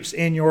grapes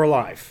in your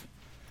life.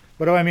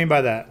 What do I mean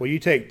by that? Well, you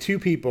take two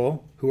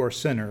people who are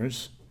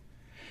sinners,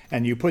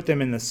 and you put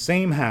them in the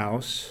same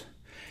house,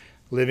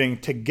 living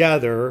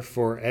together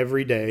for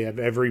every day of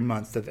every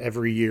month of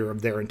every year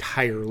of their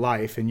entire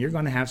life, and you're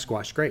going to have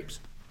squashed grapes.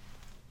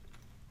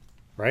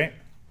 Right?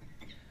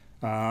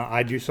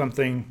 I do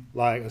something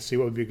like, let's see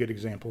what would be a good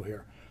example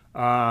here.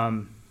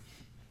 And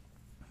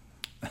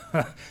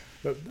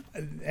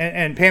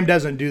Pam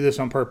doesn't do this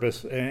on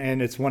purpose,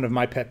 and it's one of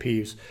my pet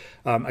peeves.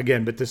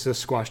 Again, but this is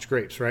squashed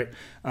grapes, right?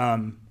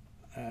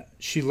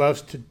 She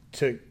loves to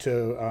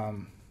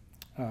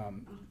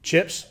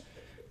chips.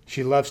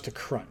 She loves to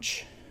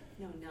crunch.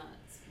 No,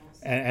 nuts.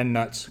 And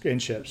nuts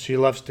and chips. She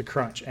loves to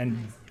crunch,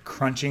 and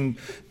crunching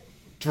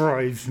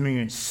drives me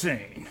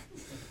insane.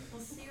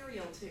 Well,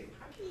 cereal too.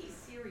 How can you eat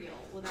cereal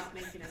without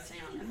making a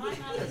sound? And my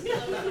mouth is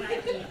closed when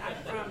I eat, I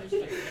promise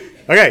you.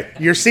 Okay,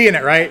 you're seeing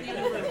it, right?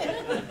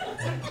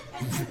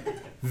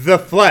 The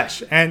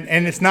flesh.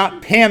 And it's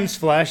not Pam's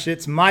flesh,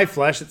 it's my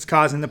flesh that's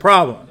causing the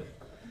problem.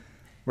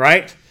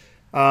 Right?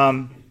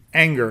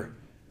 Anger.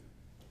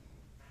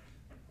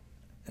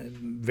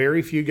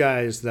 Very few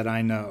guys that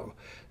I know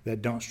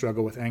that don't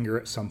struggle with anger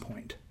at some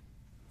point.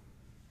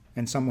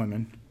 And some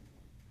women.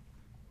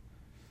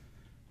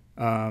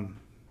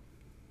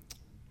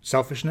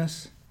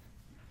 Selfishness.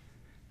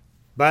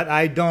 But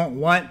I don't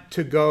want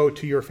to go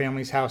to your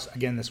family's house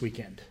again this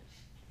weekend.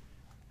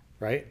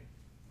 Right?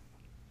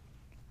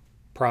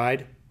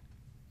 Pride.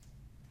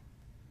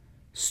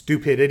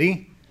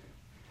 Stupidity.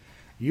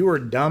 You were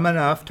dumb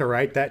enough to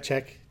write that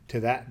check to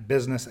that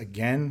business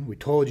again. We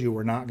told you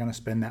we're not going to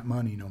spend that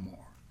money no more.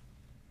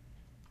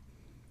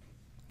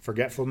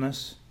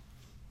 Forgetfulness.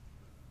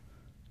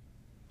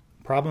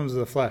 Problems of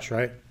the flesh,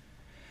 right?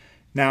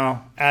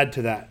 Now, add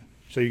to that.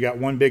 So you got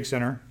one big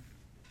sinner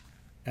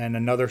and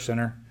another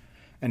sinner,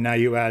 and now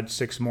you add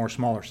 6 more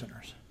smaller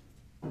sinners.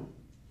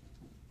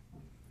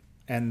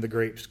 And the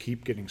grapes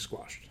keep getting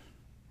squashed.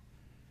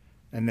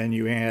 And then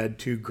you add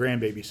 2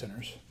 grandbaby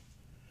sinners,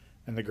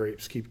 and the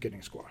grapes keep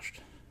getting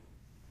squashed.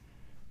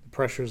 The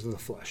pressures of the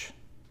flesh.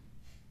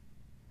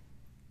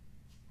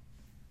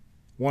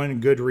 One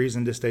good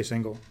reason to stay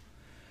single.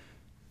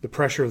 The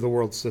pressure of the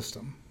world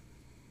system.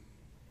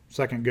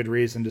 Second good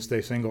reason to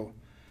stay single.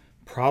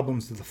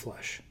 Problems of the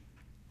flesh.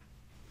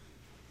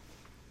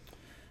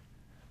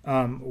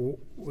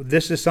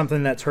 This is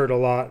something that's heard a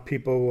lot.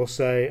 People will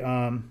say,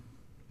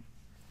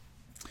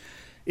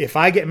 if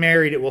I get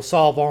married, it will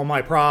solve all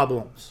my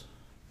problems.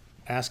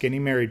 Ask any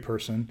married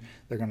person,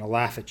 they're going to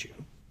laugh at you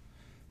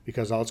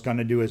because all it's going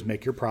to do is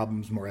make your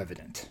problems more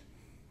evident.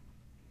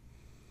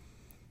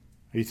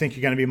 You think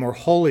you're going to be more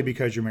holy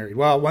because you're married.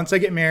 Well, once I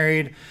get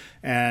married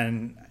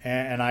and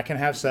I can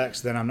have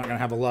sex, then I'm not going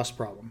to have a lust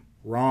problem.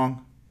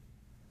 Wrong.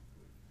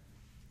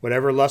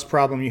 Whatever lust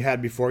problem you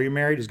had before you're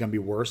married is going to be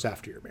worse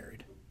after you're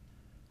married.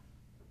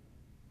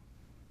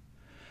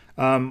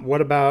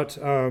 What about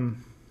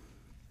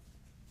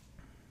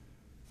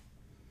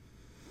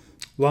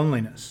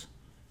loneliness?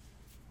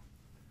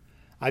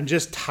 I'm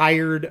just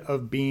tired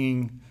of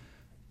being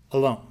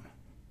alone.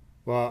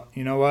 Well,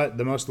 you know what?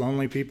 The most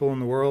lonely people in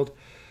the world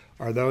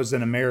are those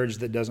in a marriage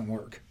that doesn't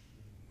work.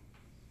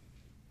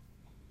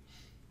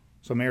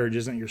 So marriage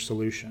isn't your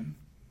solution.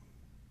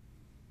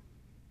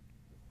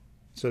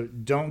 So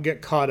don't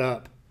get caught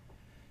up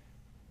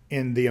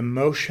in the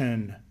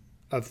emotion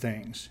of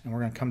things. And we're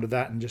going to come to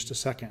that in just a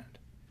second.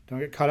 Don't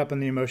get caught up in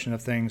the emotion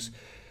of things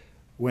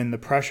when the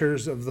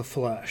pressures of the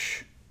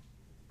flesh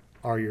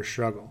are your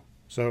struggle.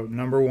 So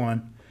number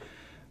one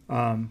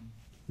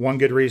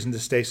good reason to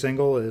stay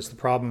single is the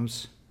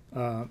problems,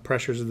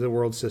 pressures of the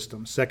world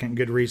system. Second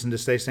good reason to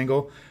stay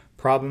single,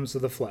 problems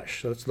of the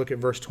flesh. So let's look at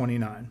verse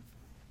 29.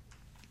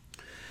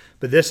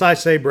 But this I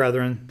say,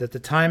 brethren, that the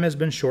time has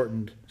been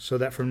shortened, so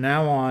that from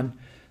now on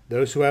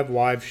those who have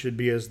wives should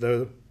be as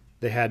though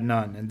they had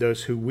none, and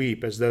those who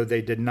weep as though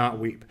they did not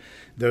weep,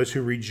 those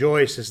who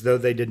rejoice as though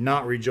they did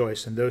not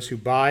rejoice, and those who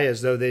buy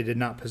as though they did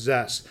not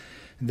possess,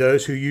 and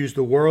those who use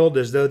the world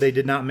as though they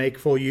did not make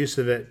full use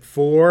of it.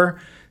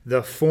 For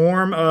the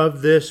form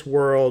of this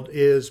world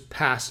is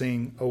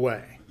passing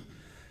away.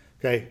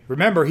 Okay,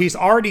 remember, he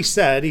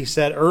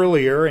said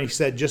earlier, and he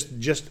said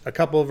just a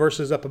couple of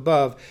verses up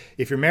above,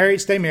 if you're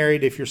married, stay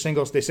married. If you're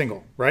single, stay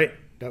single, right?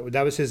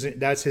 That's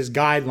his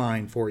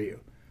guideline for you.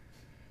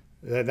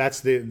 That's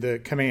the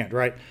command,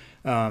 right?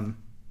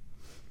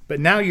 But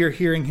now you're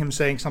hearing him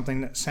saying something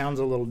that sounds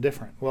a little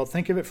different. Well,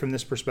 think of it from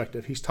this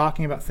perspective. He's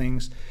talking about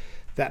things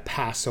that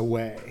pass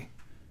away.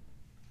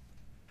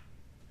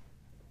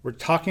 We're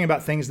talking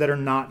about things that are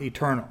not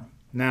eternal.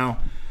 Now,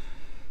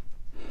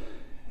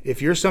 if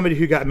you're somebody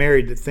who got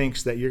married that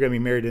thinks that you're going to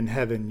be married in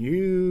heaven,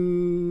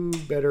 you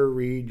better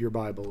read your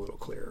Bible a little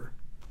clearer.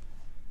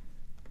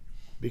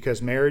 Because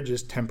marriage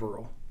is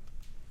temporal.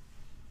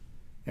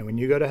 And when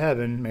you go to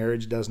heaven,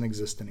 marriage doesn't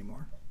exist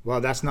anymore. Well,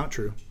 that's not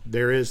true.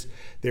 There's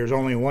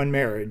only one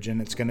marriage,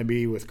 and it's going to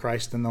be with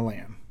Christ and the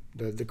Lamb,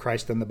 the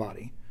Christ and the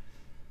body.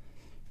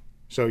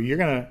 So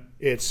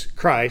it's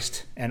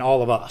Christ and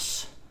all of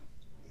us.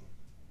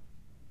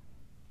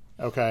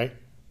 Okay?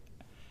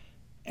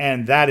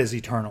 And that is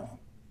eternal.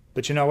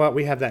 But you know what?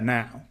 We have that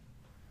now.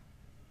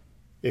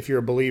 If you're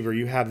a believer,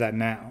 you have that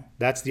now.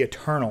 That's the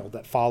eternal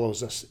that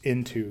follows us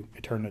into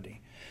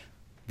eternity.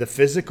 The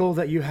physical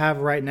that you have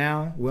right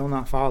now will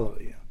not follow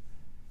you.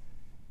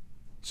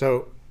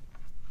 So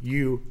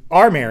you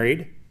are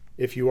married,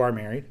 if you are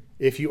married.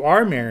 If you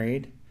are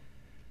married,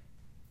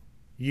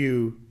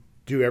 you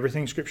do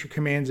everything Scripture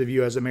commands of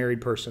you as a married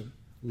person.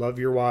 Love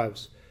your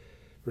wives.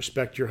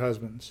 Respect your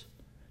husbands.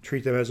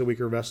 Treat them as a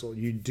weaker vessel.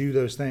 You do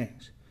those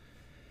things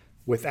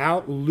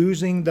without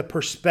losing the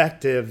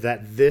perspective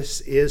that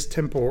this is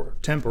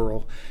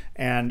temporal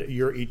and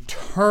your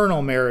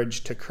eternal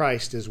marriage to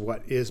Christ is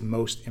what is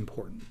most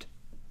important.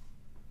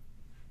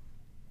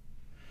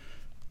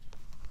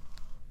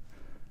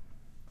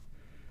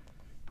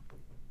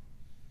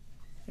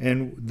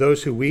 And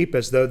those who weep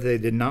as though they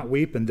did not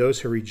weep, and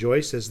those who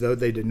rejoice as though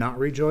they did not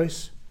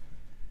rejoice.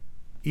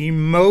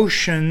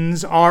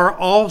 Emotions are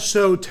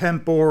also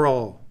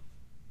temporal.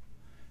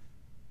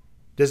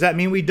 Does that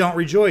mean we don't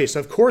rejoice?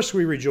 Of course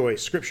we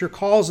rejoice. Scripture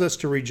calls us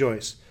to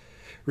rejoice.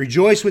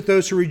 Rejoice with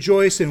those who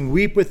rejoice and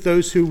weep with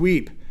those who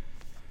weep.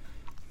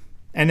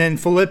 And in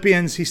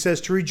Philippians, he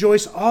says to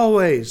rejoice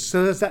always.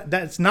 So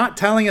that's not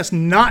telling us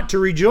not to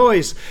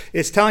rejoice.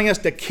 It's telling us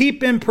to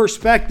keep in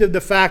perspective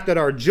the fact that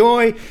our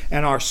joy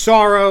and our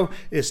sorrow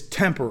is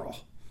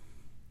temporal.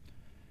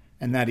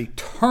 And that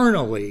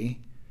eternally,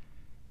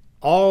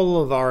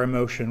 all of our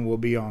emotion will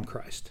be on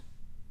Christ.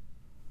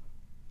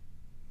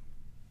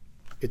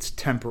 It's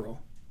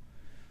temporal.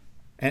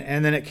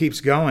 And then it keeps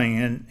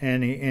going.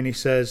 And he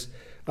says,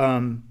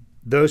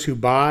 those who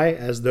buy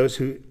as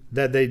those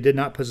that they did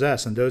not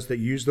possess, and those that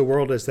use the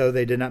world as though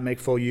they did not make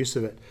full use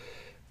of it.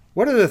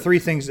 What are the three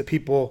things that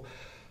people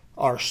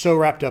are so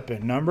wrapped up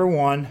in? Number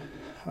one,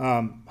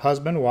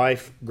 husband,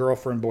 wife,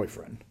 girlfriend,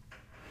 boyfriend.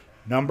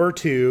 Number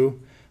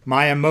two,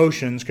 my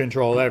emotions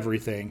control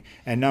everything.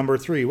 And number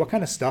three, what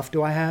kind of stuff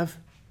do I have?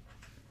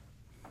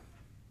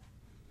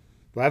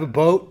 Do I have a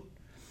boat?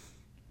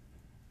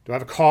 Do I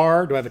have a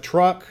car? Do I have a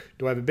truck?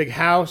 Do I have a big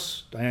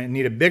house? Do I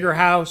need a bigger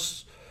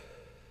house?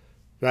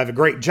 Do I have a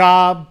great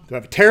job? Do I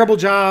have a terrible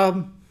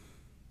job?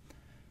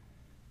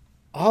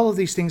 All of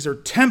these things are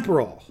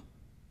temporal.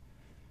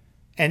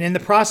 And in the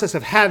process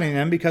of having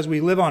them, because we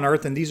live on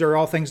earth and these are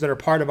all things that are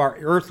part of our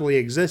earthly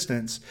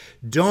existence,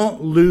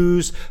 don't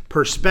lose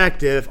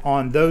perspective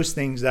on those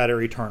things that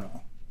are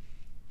eternal.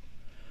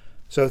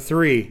 So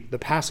 3, the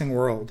passing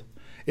world.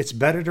 It's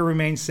better to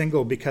remain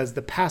single because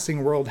the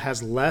passing world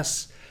has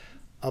less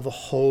of a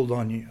hold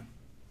on you.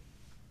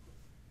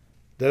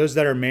 Those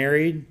that are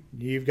married,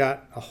 you've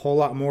got a whole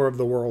lot more of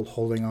the world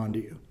holding on to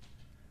you.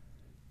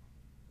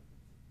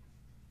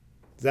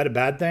 Is that a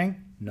bad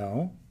thing?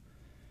 No.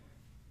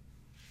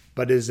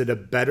 But is it a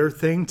better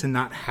thing to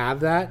not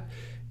have that?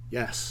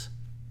 Yes.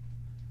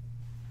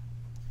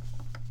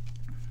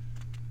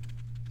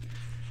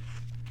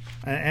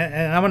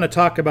 And I'm going to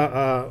talk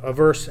about a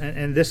verse,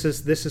 and this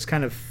is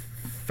kind of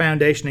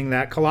foundationing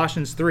that.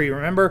 Colossians 3.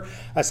 Remember,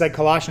 I said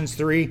Colossians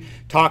 3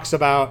 talks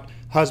about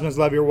husbands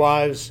love your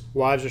wives,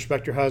 wives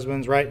respect your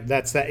husbands, right?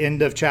 That's the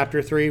end of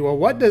chapter 3. Well,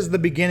 what does the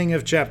beginning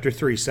of chapter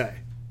 3 say?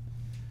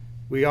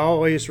 We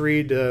always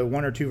read 1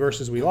 or 2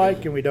 verses we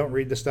like, and we don't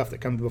read the stuff that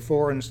comes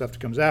before and the stuff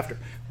that comes after.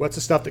 What's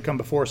the stuff that comes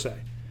before say?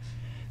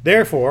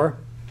 Therefore,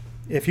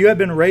 if you have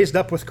been raised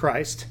up with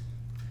Christ,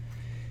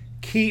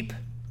 keep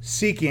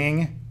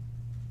seeking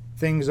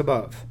things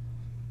above,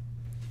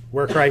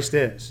 where Christ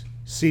is,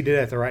 seated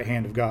at the right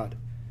hand of God.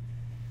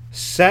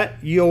 Set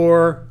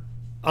your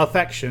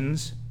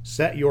affections,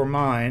 set your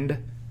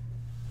mind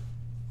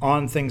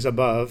on things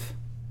above,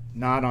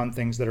 not on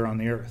things that are on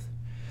the earth.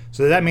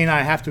 So does that mean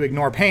I have to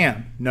ignore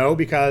Pam? No,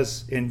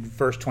 because in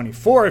verse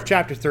 24 of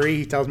chapter 3,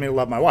 he tells me to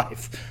love my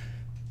wife.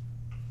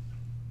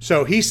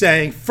 So he's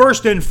saying,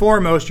 first and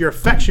foremost, your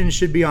affections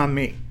should be on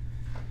me.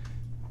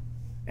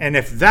 And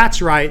if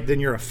that's right, then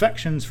your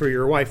affections for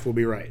your wife will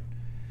be right.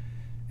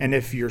 And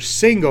if you're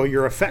single,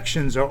 your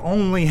affections will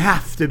only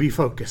have to be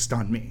focused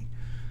on me.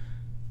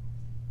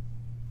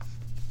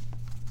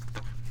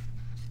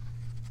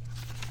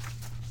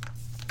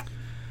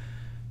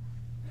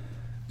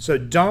 So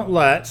don't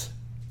let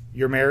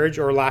your marriage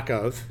or lack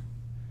of,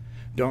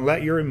 don't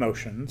let your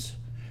emotions,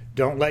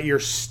 don't let your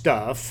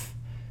stuff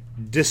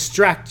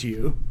distract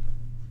you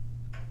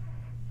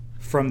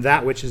from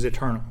that which is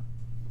eternal.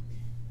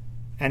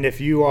 And if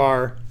you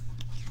are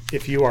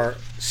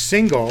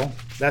single,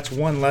 that's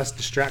one less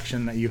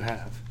distraction that you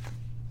have.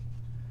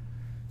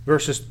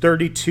 Verses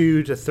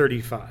 32 to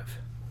 35.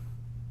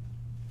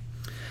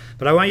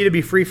 But I want you to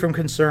be free from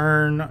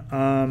concern.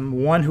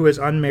 One who is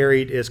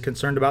unmarried is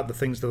concerned about the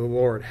things of the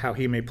Lord, how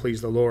he may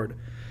please the Lord.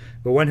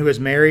 But one who is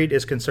married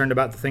is concerned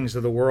about the things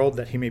of the world,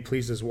 that he may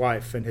please his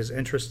wife, and his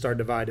interests are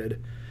divided.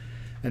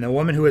 And the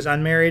woman who is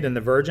unmarried and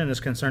the virgin is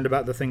concerned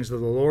about the things of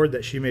the Lord,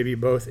 that she may be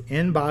both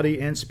in body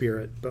and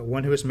spirit. But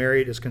one who is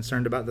married is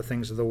concerned about the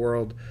things of the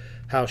world,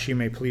 how she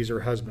may please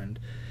her husband.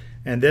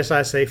 And this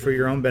I say for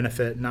your own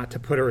benefit, not to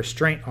put a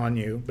restraint on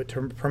you, but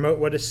to promote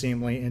what is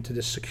seemly and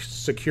to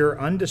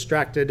secure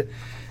undistracted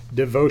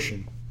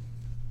devotion.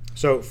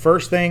 So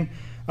first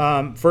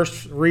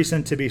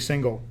reason to be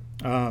single,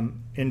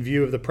 in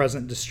view of the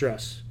present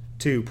distress.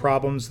 2,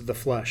 problems of the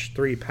flesh.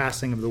 3,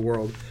 passing of the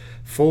world.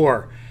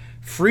 4,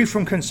 free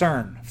from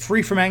concern,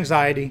 free from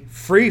anxiety,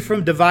 free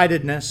from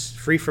dividedness,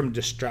 free from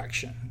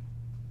distraction.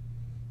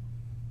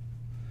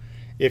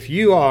 If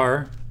you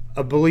are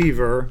a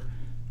believer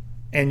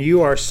and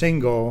you are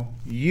single,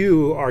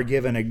 you are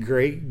given a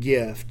great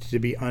gift to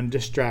be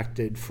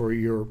undistracted for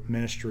your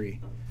ministry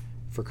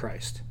for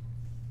Christ.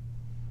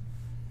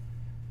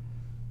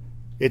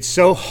 It's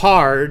so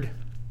hard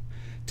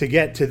to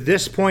get to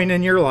this point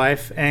in your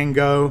life and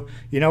go,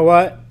 you know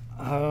what?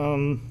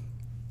 I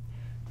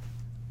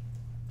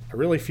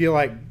really feel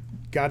like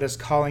God is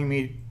calling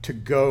me to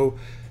go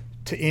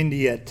to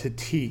India to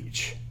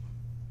teach.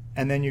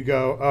 And then you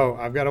go, oh,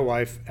 I've got a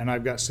wife and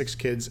I've got 6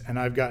 kids and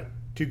I've got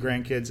 2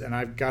 grandkids and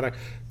I've got a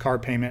car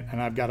payment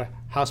and I've got a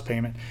house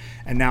payment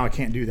and now I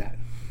can't do that.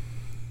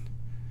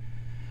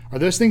 Are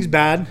those things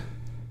bad?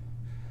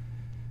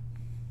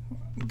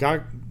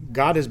 God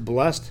has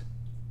blessed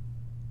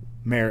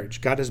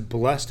marriage. God has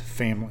blessed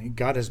family.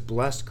 God has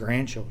blessed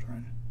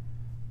grandchildren.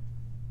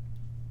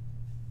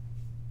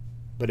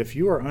 But if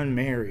you are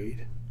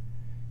unmarried,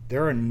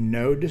 there are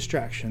no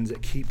distractions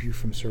that keep you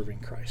from serving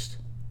Christ.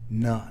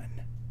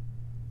 None.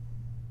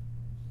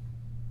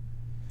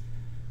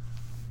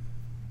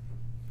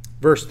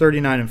 Verse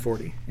 39 and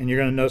 40. And you're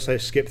going to notice I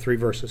skipped 3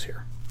 verses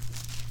here.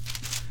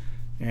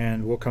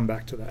 And we'll come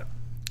back to that.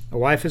 A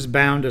wife is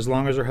bound as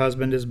long as her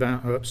husband is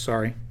bound. Oh,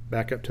 sorry.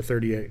 Back up to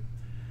 38.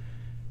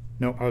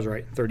 No, I was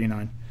right.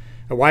 39.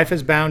 A wife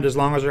is bound as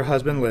long as her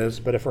husband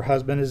lives, but if her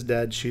husband is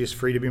dead, she is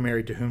free to be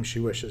married to whom she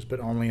wishes, but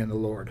only in the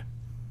Lord.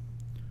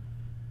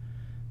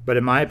 But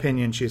in my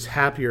opinion, she is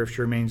happier if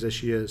she remains as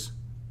she is.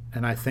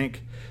 And I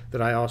think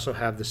that I also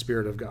have the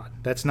Spirit of God.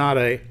 That's not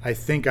a, I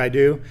think I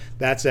do.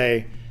 That's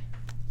a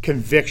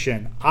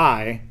conviction.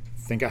 I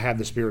think I have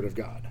the Spirit of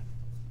God.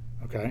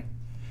 Okay?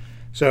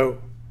 So,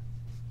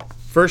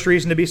 first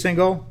reason to be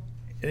single,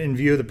 in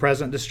view of the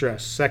present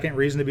distress. Second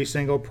reason to be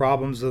single,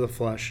 problems of the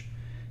flesh.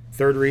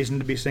 Third reason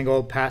to be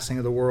single, passing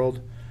of the world,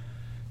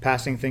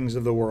 passing things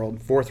of the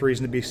world. Fourth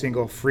reason to be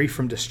single, free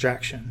from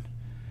distraction.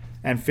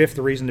 And fifth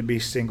reason to be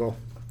single,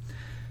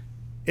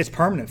 it's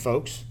permanent,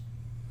 folks.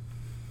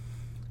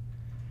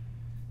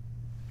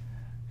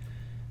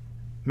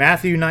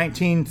 Matthew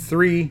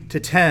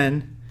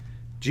 19:3-10,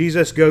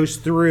 Jesus goes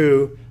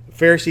through, a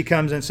Pharisee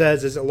comes and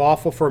says, is it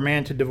lawful for a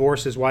man to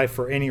divorce his wife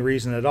for any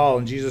reason at all?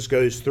 And Jesus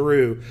goes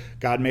through,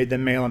 God made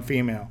them male and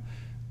female.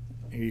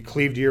 You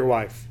cleave to your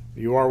wife.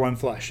 You are one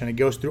flesh. And it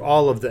goes through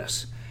all of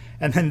this.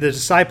 And then the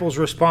disciples'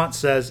 response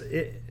says,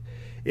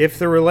 if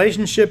the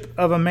relationship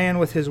of a man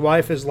with his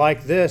wife is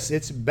like this,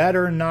 it's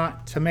better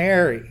not to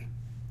marry.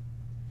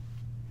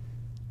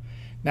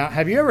 Now,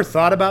 have you ever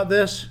thought about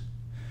this?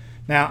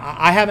 Now,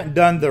 I haven't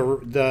done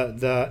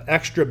the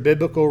extra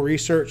biblical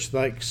research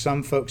like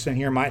some folks in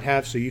here might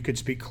have, so you could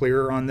speak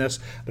clearer on this.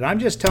 But I'm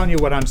just telling you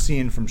what I'm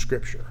seeing from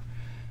Scripture.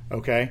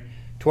 Okay?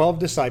 12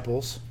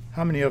 disciples.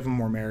 How many of them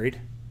were married?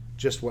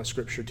 Just what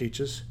Scripture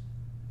teaches.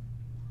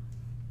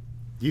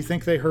 Do you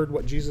think they heard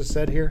what Jesus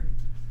said here?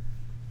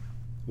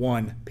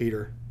 1,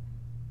 Peter.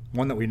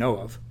 One that we know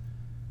of.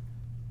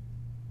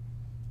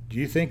 Do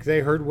you think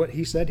they heard what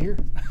he said here?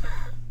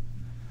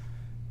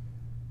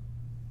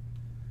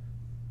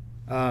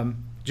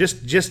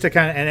 Just to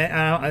kind of,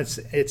 and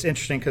it's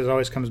interesting because it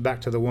always comes back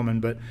to the woman,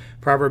 but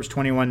Proverbs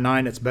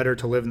 21:9, it's better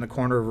to live in the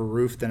corner of a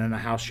roof than in a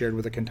house shared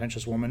with a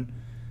contentious woman.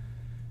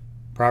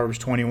 Proverbs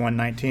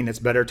 21:19, it's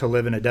better to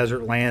live in a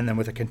desert land than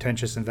with a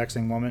contentious and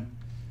vexing woman.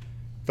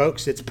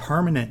 Folks, it's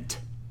permanent.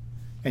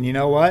 And you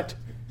know what?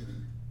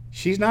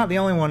 She's not the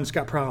only one that's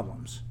got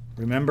problems.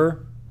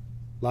 Remember?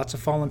 Lots of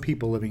fallen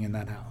people living in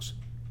that house.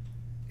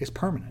 It's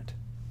permanent.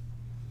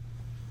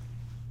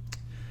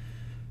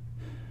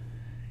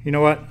 You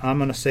know what? I'm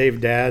going to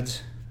save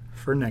dads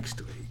for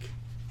next week.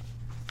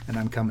 And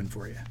I'm coming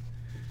for you.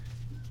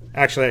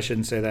 Actually, I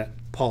shouldn't say that.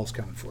 Paul's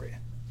coming for you.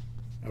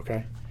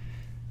 Okay?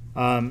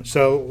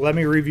 So let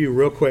me review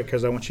real quick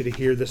because I want you to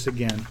hear this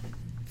again.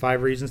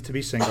 5 reasons to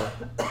be single.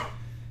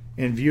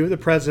 In view of the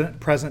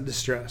present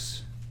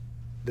distress,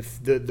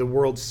 the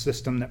world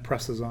system that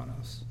presses on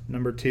us.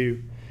 Number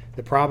 2,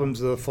 the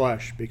problems of the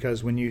flesh,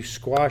 because when you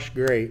squash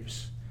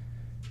grapes,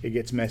 it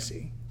gets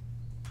messy.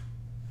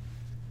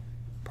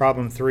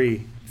 Problem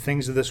 3,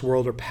 things of this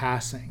world are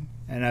passing,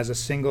 and as a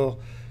single,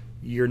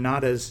 you're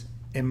not as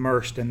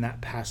immersed in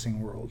that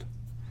passing world.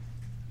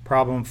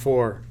 Problem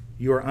 4,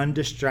 you are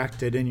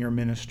undistracted in your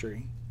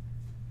ministry.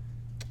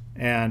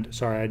 And,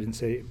 sorry, I didn't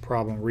say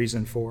problem,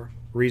 reason 4.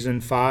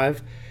 Reason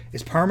 5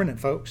 is permanent,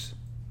 folks.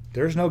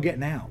 There's no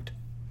getting out.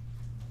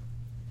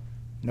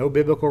 No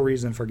biblical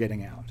reason for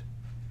getting out.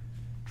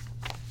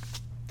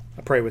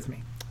 Pray with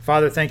me.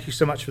 Father, thank you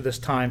so much for this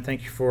time.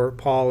 Thank you for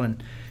Paul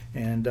and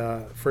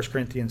 1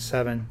 Corinthians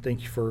 7.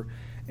 Thank you for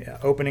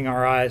opening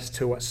our eyes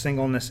to what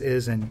singleness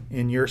is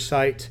in your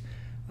sight,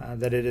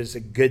 that it is a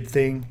good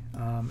thing,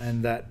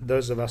 and that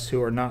those of us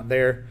who are not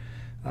there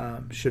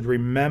should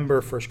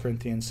remember 1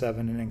 Corinthians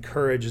 7 and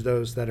encourage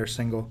those that are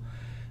single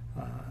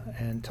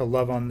and to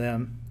love on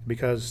them,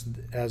 because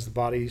as the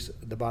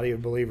body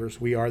of believers,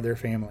 we are their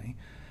family.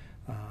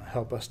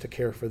 Help us to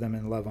care for them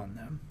and love on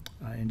them.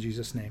 In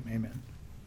Jesus' name, amen.